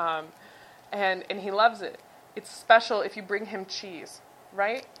 And he loves it. It's special if you bring him cheese,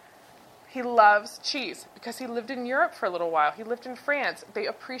 right? He loves cheese because he lived in Europe for a little while. He lived in France. They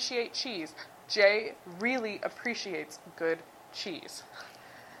appreciate cheese. Jay really appreciates good cheese.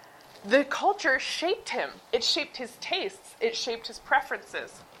 The culture shaped him. It shaped his tastes. It shaped his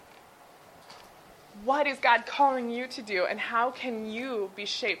preferences. What is God calling you to do, and how can you be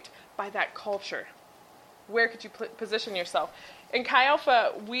shaped by that culture? Where could you position yourself? In Chi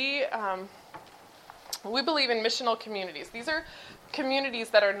Alpha, we believe in missional communities. These are communities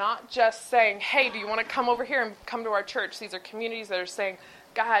that are not just saying, hey, do you want to come over here and come to our church? These are communities that are saying,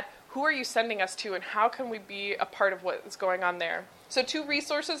 God, who are you sending us to, and how can we be a part of what is going on there? So 2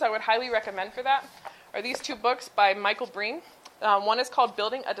 resources I would highly recommend for that are these 2 books by Michael Breen. One is called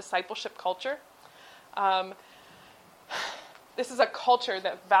Building a Discipleship Culture. This is a culture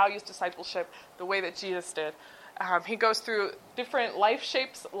that values discipleship the way that Jesus did. He goes through different life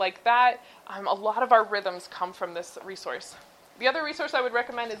shapes like that. A lot of our rhythms come from this resource. The other resource I would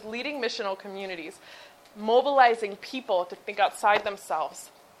recommend is Leading Missional Communities, mobilizing people to think outside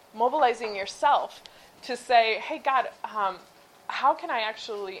themselves, mobilizing yourself to say, hey, God, how can I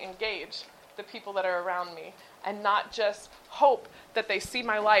actually engage the people that are around me and not just hope that they see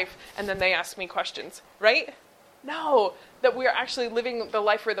my life and then they ask me questions, right? No, that we are actually living the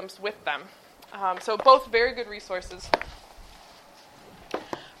life rhythms with them. So both very good resources.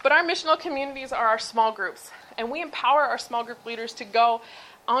 But our missional communities are our small groups, and we empower our small group leaders to go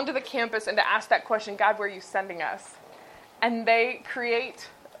onto the campus and to ask that question, God, where are you sending us? And they create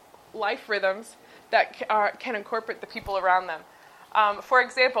life rhythms that can incorporate the people around them. For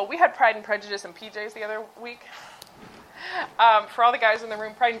example, we had Pride and Prejudice and PJs the other week. For all the guys in the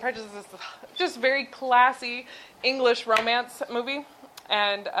room, Pride and Prejudice is just very classy English romance movie,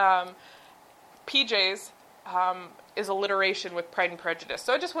 and PJs is alliteration with Pride and Prejudice.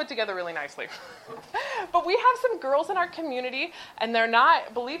 So it just went together really nicely. But we have some girls in our community, and they're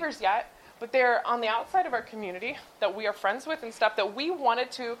not believers yet, but they're on the outside of our community that we are friends with and stuff, that we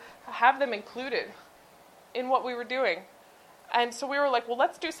wanted to have them included in what we were doing. And so we were like, well,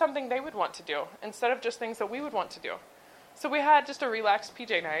 let's do something they would want to do instead of just things that we would want to do. So we had just a relaxed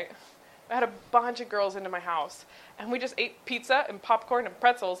PJ night. I had a bunch of girls into my house, and we just ate pizza and popcorn and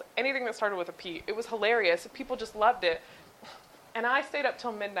pretzels, anything that started with a P. It was hilarious. People just loved it. And I stayed up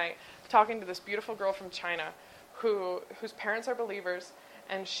till midnight talking to this beautiful girl from China whose parents are believers,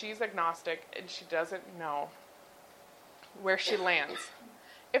 and she's agnostic, and she doesn't know where she lands.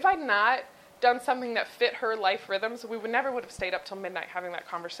 If I'd not done something that fit her life rhythms, we would have stayed up till midnight having that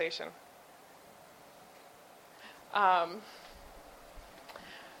conversation.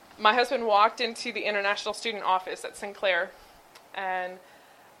 My husband walked into the international student office at Sinclair and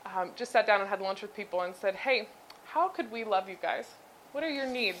just sat down and had lunch with people and said, hey, how could we love you guys? What are your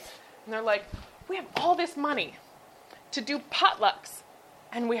needs? And they're like, we have all this money to do potlucks,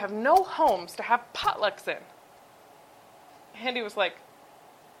 and we have no homes to have potlucks in. Andy was like,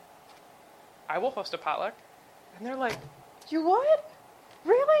 I will host a potluck. And they're like, you would?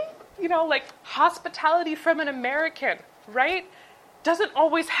 Really? You know, like hospitality from an American, right? Doesn't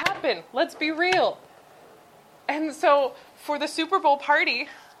always happen. Let's be real. And so for the Super Bowl party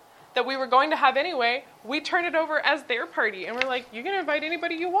that we were going to have anyway, we turned it over as their party. And we're like, you can invite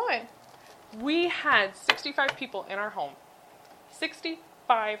anybody you want. We had 65 people in our home.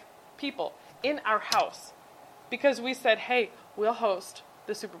 65 people in our house. Because we said, hey, we'll host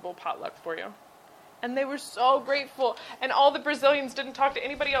the Super Bowl potluck for you. And they were so grateful. And all the Brazilians didn't talk to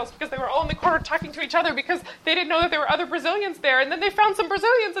anybody else because they were all in the corner talking to each other because they didn't know that there were other Brazilians there. And then they found some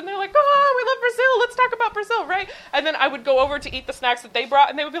Brazilians and they're like, oh, we love Brazil. Let's talk about Brazil, right? And then I would go over to eat the snacks that they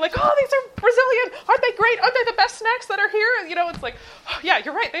brought and they would be like, oh, these are Brazilian. Aren't they great? Aren't they the best snacks that are here? And, you know, it's like, oh, yeah,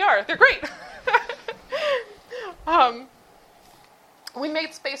 you're right. They are. They're great. We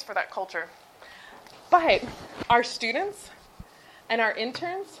made space for that culture. But our students and our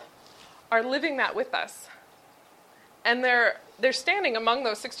interns are living that with us. And they're standing among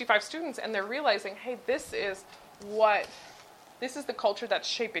those 65 students and they're realizing, hey, this is the culture that's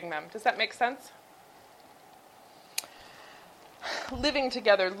shaping them. Does that make sense? Living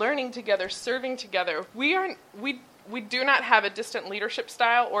together, learning together, serving together. We do not have a distant leadership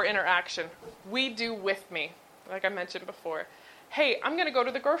style or interaction. We do with me, like I mentioned before. Hey, I'm going to go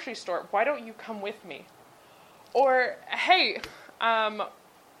to the grocery store. Why don't you come with me? Or, hey,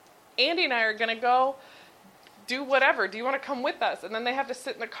 Andy and I are going to go do whatever. Do you want to come with us? And then they have to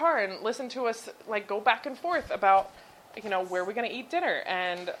sit in the car and listen to us, like, go back and forth about, you know, where we're going to eat dinner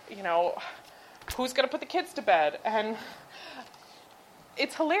and, you know, who's going to put the kids to bed. And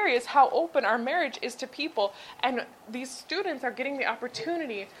it's hilarious how open our marriage is to people. And these students are getting the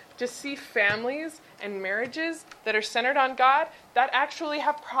opportunity to see families and marriages that are centered on God that actually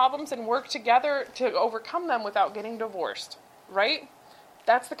have problems and work together to overcome them without getting divorced, right?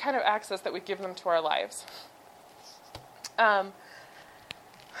 That's the kind of access that we give them to our lives.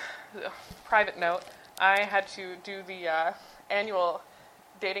 Private note, I had to do the annual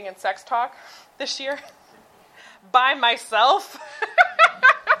dating and sex talk this year by myself.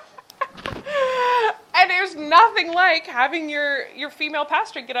 And there's nothing like having your female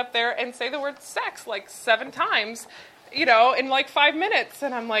pastor get up there and say the word sex like 7 times, you know, in like 5 minutes.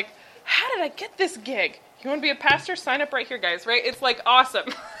 And I'm like, how did I get this gig? You want to be a pastor? Sign up right here, guys, right? It's like awesome.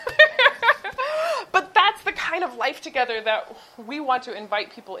 But that's the kind of life together that we want to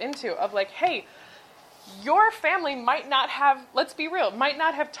invite people into, of like, hey, your family might not have, let's be real, might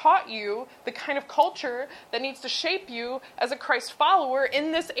not have taught you the kind of culture that needs to shape you as a Christ follower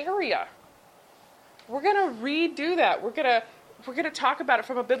in this area. We're going to redo that. We're going to talk about it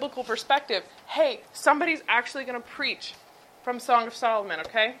from a biblical perspective. Hey, somebody's actually going to preach from Song of Solomon,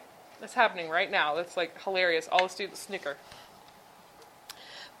 okay? That's happening right now. That's like hilarious. All the students snicker.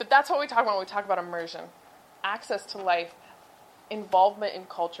 But that's what we talk about when we talk about immersion. Access to life, involvement in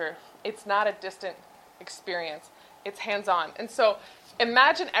culture. It's not a distant experience. It's hands-on. And so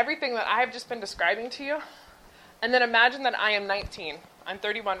imagine everything that I have just been describing to you, and then imagine that I am 19. I'm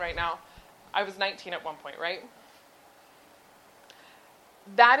 31 right now. I was 19 at one point, right?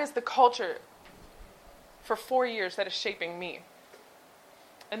 That is the culture for 4 years that is shaping me.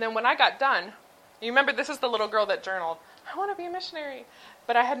 And then when I got done, you remember this is the little girl that journaled, I want to be a missionary.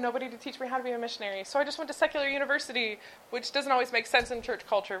 But I had nobody to teach me how to be a missionary. So I just went to secular university, which doesn't always make sense in church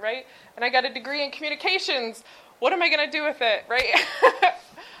culture, right? And I got a degree in communications. What am I going to do with it, right?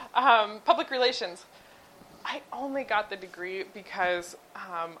 Public relations. I only got the degree because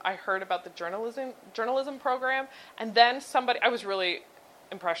I heard about the journalism program. And then I was really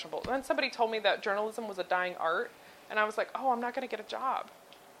impressionable. And then somebody told me that journalism was a dying art. And I was like, oh, I'm not going to get a job.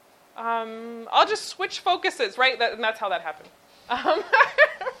 I'll just switch focuses, right? And that's how that happened.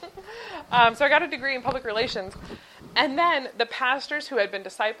 So I got a degree in public relations. And then the pastors who had been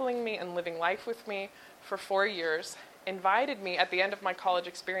discipling me and living life with me for 4 years invited me at the end of my college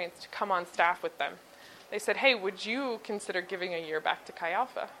experience to come on staff with them. They said, hey, would you consider giving a year back to Chi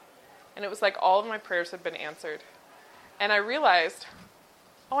Alpha? And it was like all of my prayers had been answered. And I realized,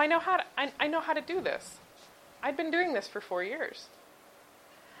 oh, I know how to do this. I'd been doing this for 4 years.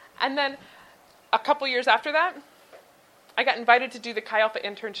 And then a couple years after that, I got invited to do the Chi Alpha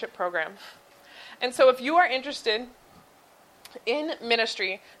internship program. And so if you are interested in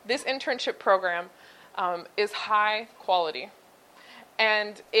ministry, this internship program is high quality.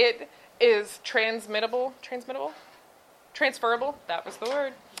 And it is transferable, that was the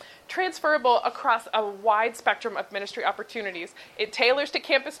word, transferable across a wide spectrum of ministry opportunities. It tailors to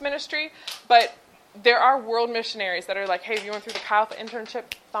campus ministry, but there are world missionaries that are like, hey, if you went through the Chi Alpha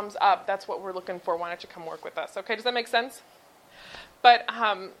internship, thumbs up, that's what we're looking for, why don't you come work with us? Okay, does that make sense? But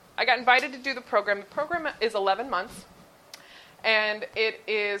I got invited to do the program. The program is 11 months, and it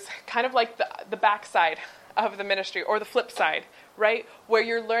is kind of like the backside of the ministry, or the flip side, right? Where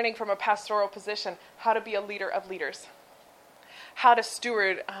you're learning from a pastoral position how to be a leader of leaders, how to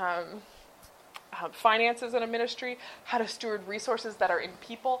steward finances in a ministry, how to steward resources that are in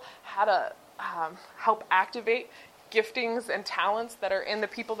people, how to help activate giftings and talents that are in the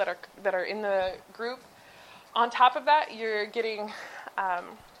people that are in the group. On top of that, you're getting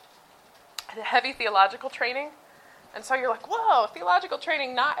heavy theological training. And so you're like, whoa, theological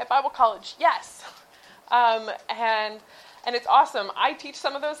training, not at Bible college. Yes. And it's awesome. I teach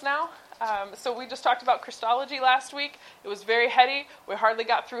some of those now. So we just talked about Christology last week. It was very heady. We hardly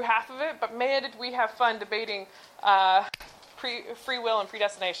got through half of it. But man, did we have fun debating free will and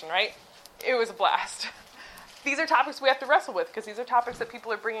predestination, right? It was a blast. These are topics we have to wrestle with because these are topics that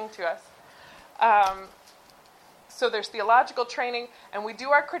people are bringing to us. So there's theological training, and we do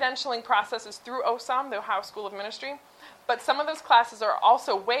our credentialing processes through OSAM, the Ohio School of Ministry. But some of those classes are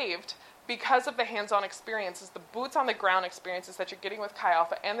also waived because of the hands-on experiences, the boots-on-the-ground experiences that you're getting with Chi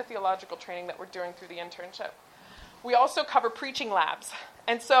Alpha and the theological training that we're doing through the internship. We also cover preaching labs.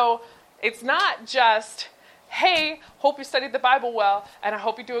 And so it's not just, hey, hope you studied the Bible well, and I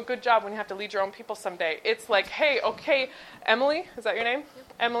hope you do a good job when you have to lead your own people someday. It's like, hey, okay, Emily, is that your name? Yep.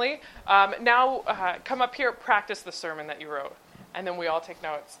 Emily, now come up here, practice the sermon that you wrote. And then we all take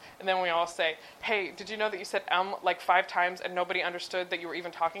notes. And then we all say, hey, did you know that you said like 5 times and nobody understood that you were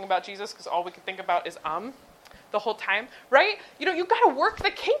even talking about Jesus because all we could think about is the whole time? Right? You know, you've got to work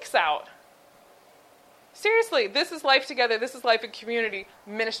the kinks out. Seriously, this is life together. This is life in community,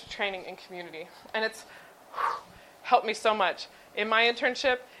 ministry training in community. And it's helped me so much. In my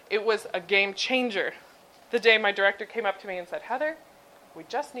internship, it was a game changer. The day my director came up to me and said, Heather, we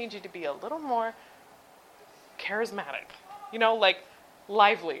just need you to be a little more charismatic. You know, like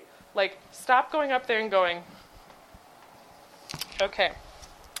lively. Like, stop going up there and going, okay.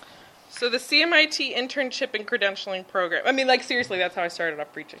 So the CMIT internship and credentialing program. I mean, like, seriously, that's how I started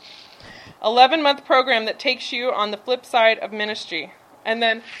off preaching. 11-month program that takes you on the flip side of ministry. And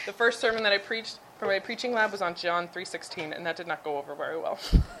then the first sermon that I preached for my preaching lab was on John 3:16, and that did not go over very well.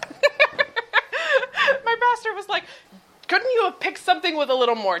 My pastor was like, couldn't you have picked something with a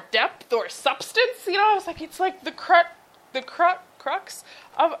little more depth or substance? You know, I was like, it's like the crux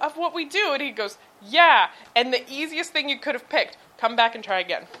of what we do. And he goes, yeah, and the easiest thing you could have picked, come back and try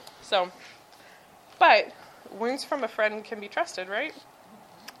again. So, but wounds from a friend can be trusted, right?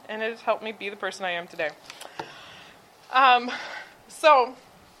 And it has helped me be the person I am today.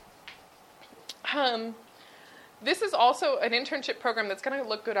 This is also an internship program that's going to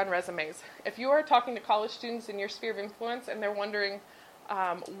look good on resumes. If you are talking to college students in your sphere of influence and they're wondering,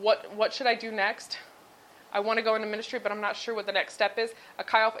 what should I do next? I want to go into ministry, but I'm not sure what the next step is. A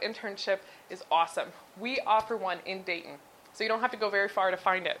Chi Alpha internship is awesome. We offer one in Dayton, so you don't have to go very far to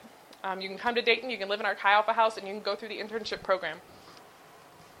find it. You can come to Dayton, you can live in our Chi Alpha house, and you can go through the internship program.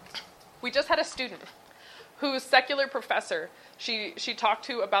 We just had a student who's secular professor, she talked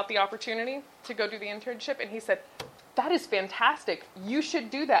to about the opportunity to go do the internship, and he said, that is fantastic. You should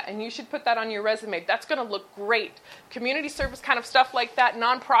do that, and you should put that on your resume. That's going to look great. Community service kind of stuff like that,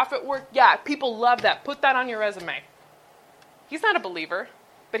 nonprofit work, yeah, people love that. Put that on your resume. He's not a believer,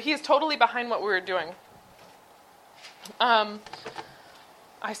 but he is totally behind what we were doing.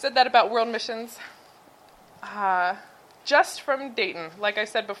 I said that about World Missions. Just from Dayton, like I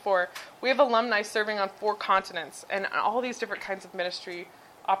said before, we have alumni serving on 4 continents and all these different kinds of ministry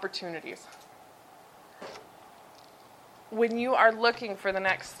opportunities. When you are looking for the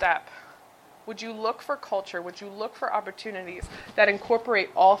next step, would you look for culture? Would you look for opportunities that incorporate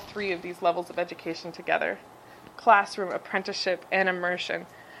all 3 of these levels of education together? Classroom, apprenticeship, and immersion.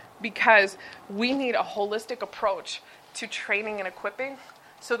 Because we need a holistic approach to training and equipping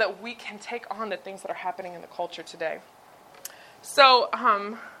so that we can take on the things that are happening in the culture today. So,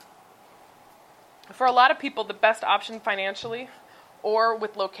 for a lot of people, the best option financially or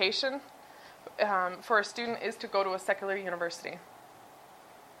with location for a student is to go to a secular university.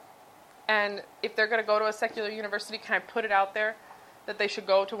 And if they're going to go to a secular university, can I put it out there that they should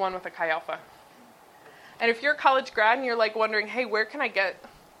go to one with a Chi Alpha? And if you're a college grad and you're like wondering, hey, where can I get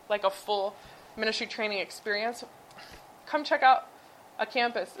like a full ministry training experience? Come check out a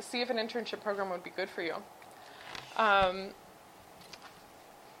campus, see if an internship program would be good for you.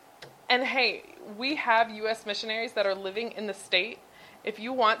 And hey, we have U.S. missionaries that are living in the state. If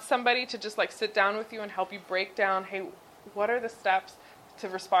you want somebody to just like sit down with you and help you break down, hey, what are the steps to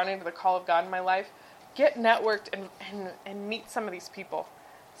responding to the call of God in my life? Get networked and meet some of these people.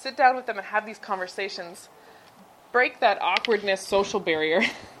 Sit down with them and have these conversations. Break that awkwardness social barrier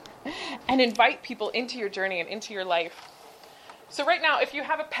and invite people into your journey and into your life. So right now, if you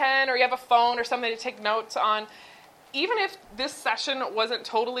have a pen or you have a phone or something to take notes on, even if this session wasn't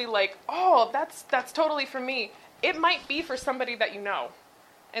totally like, oh, that's totally for me, it might be for somebody that you know.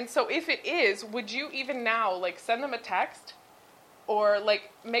 And so if it is, would you even now like send them a text or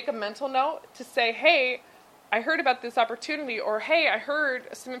like make a mental note to say, hey, I heard about this opportunity, or hey, I heard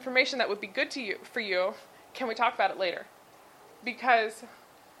some information that would be good for you. Can we talk about it later? Because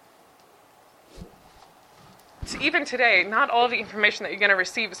even today, not all the information that you're going to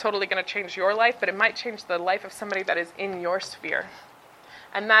receive is totally going to change your life, but it might change the life of somebody that is in your sphere.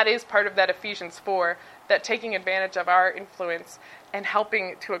 And that is part of that Ephesians 4, that taking advantage of our influence and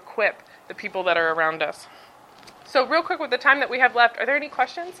helping to equip the people that are around us. So real quick with the time that we have left, are there any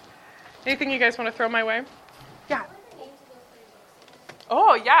questions? Anything you guys want to throw my way? Yeah.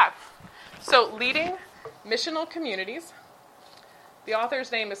 Oh, yeah. So Leading Missional Communities. The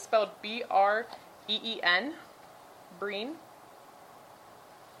author's name is spelled B-R-E-E-N. Breen.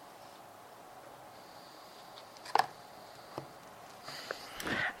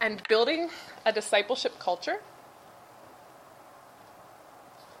 And Building a Discipleship Culture.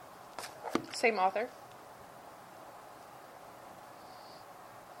 Same author.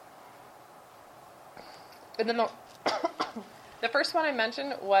 And then the first one I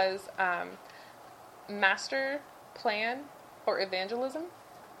mentioned was Master Plan for Evangelism.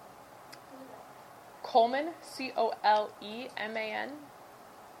 Coleman, C-O-L-E-M-A-N.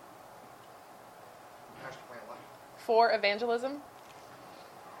 For evangelism.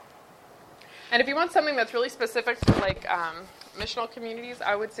 And if you want something that's really specific to like missional communities,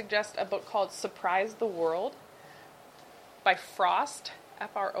 I would suggest a book called Surprise the World by Frost,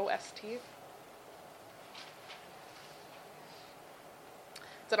 F-R-O-S-T.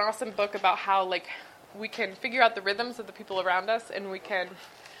 It's an awesome book about how like we can figure out the rhythms of the people around us, and we can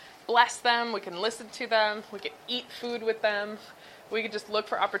bless them, we can listen to them, we can eat food with them, we can just look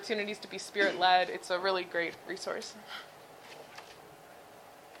for opportunities to be Spirit-led. It's a really great resource.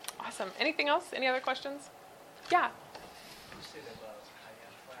 Awesome. Anything else? Any other questions? Yeah. You said about Chi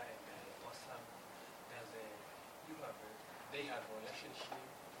Alpha and Osam. They have a relationship,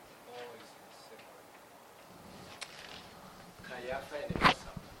 or is it separate? Chi Alpha and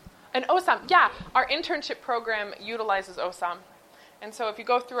Osam. And OSAM, yeah. Our internship program utilizes OSAM. And so if you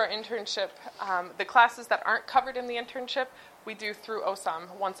go through our internship, the classes that aren't covered in the internship, we do through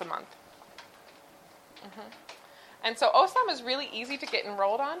OSAM once a month. Mm-hmm. And so OSAM is really easy to get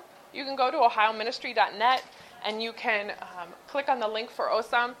enrolled on. You can go to ohioministry.net and you can click on the link for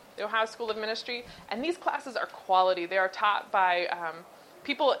OSAM, the Ohio School of Ministry. And these classes are quality. They are taught by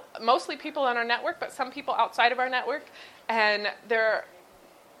people, mostly people in our network, but some people outside of our network. And they're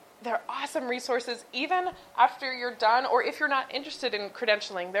awesome resources, even after you're done, or if you're not interested in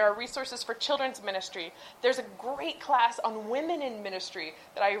credentialing. There are resources for children's ministry. There's a great class on women in ministry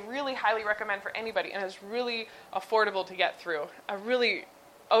that I really highly recommend for anybody, and is really affordable to get through. A really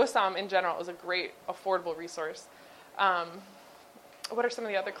OSOM in general is a great, affordable resource. What are some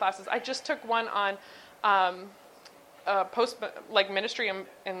of the other classes? I just took one on ministry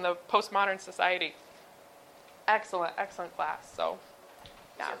in the postmodern society. Excellent class. So,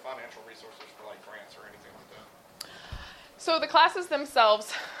 yeah. Is there financial resources for like grants or anything like that? So the classes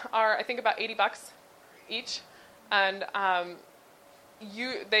themselves are, I think, about $80 each, and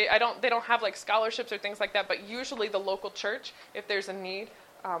they don't have like scholarships or things like that. But usually the local church, if there's a need,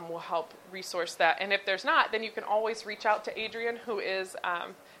 will help resource that. And if there's not, then you can always reach out to Adrian, who is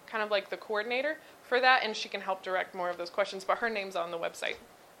kind of like the coordinator for that, and she can help direct more of those questions. But her name's on the website.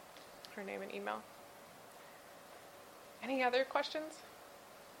 Her name and email. Any other questions?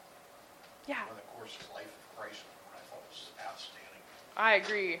 Yeah. One of the courses, Life of Christ, I thought was outstanding. I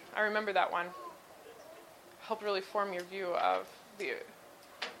agree. I remember that one. Helped really form your view of the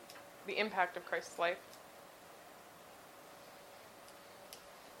impact of Christ's life.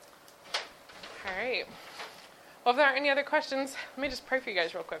 All right. Well, if there aren't any other questions, let me just pray for you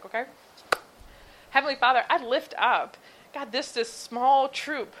guys real quick, okay? Heavenly Father, I lift up, God, this small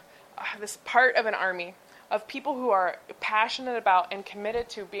troop, this part of an army of people who are passionate about and committed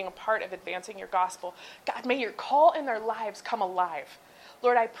to being a part of advancing your gospel. God, may your call in their lives come alive.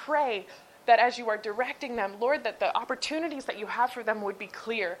 Lord, I pray that as you are directing them, Lord, that the opportunities that you have for them would be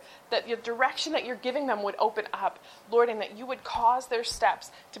clear, that the direction that you're giving them would open up, Lord, and that you would cause their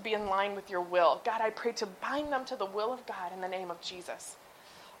steps to be in line with your will. God, I pray to bind them to the will of God in the name of Jesus.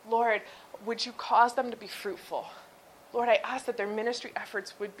 Lord, would you cause them to be fruitful? Lord, I ask that their ministry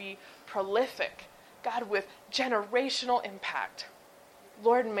efforts would be prolific, God, with generational impact.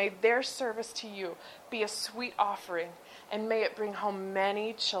 Lord, may their service to you be a sweet offering, and may it bring home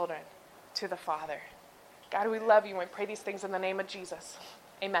many children to the Father. God, we love you, and we pray these things in the name of Jesus.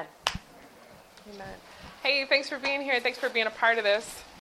 Amen. Amen. Hey, thanks for being here. Thanks for being a part of this.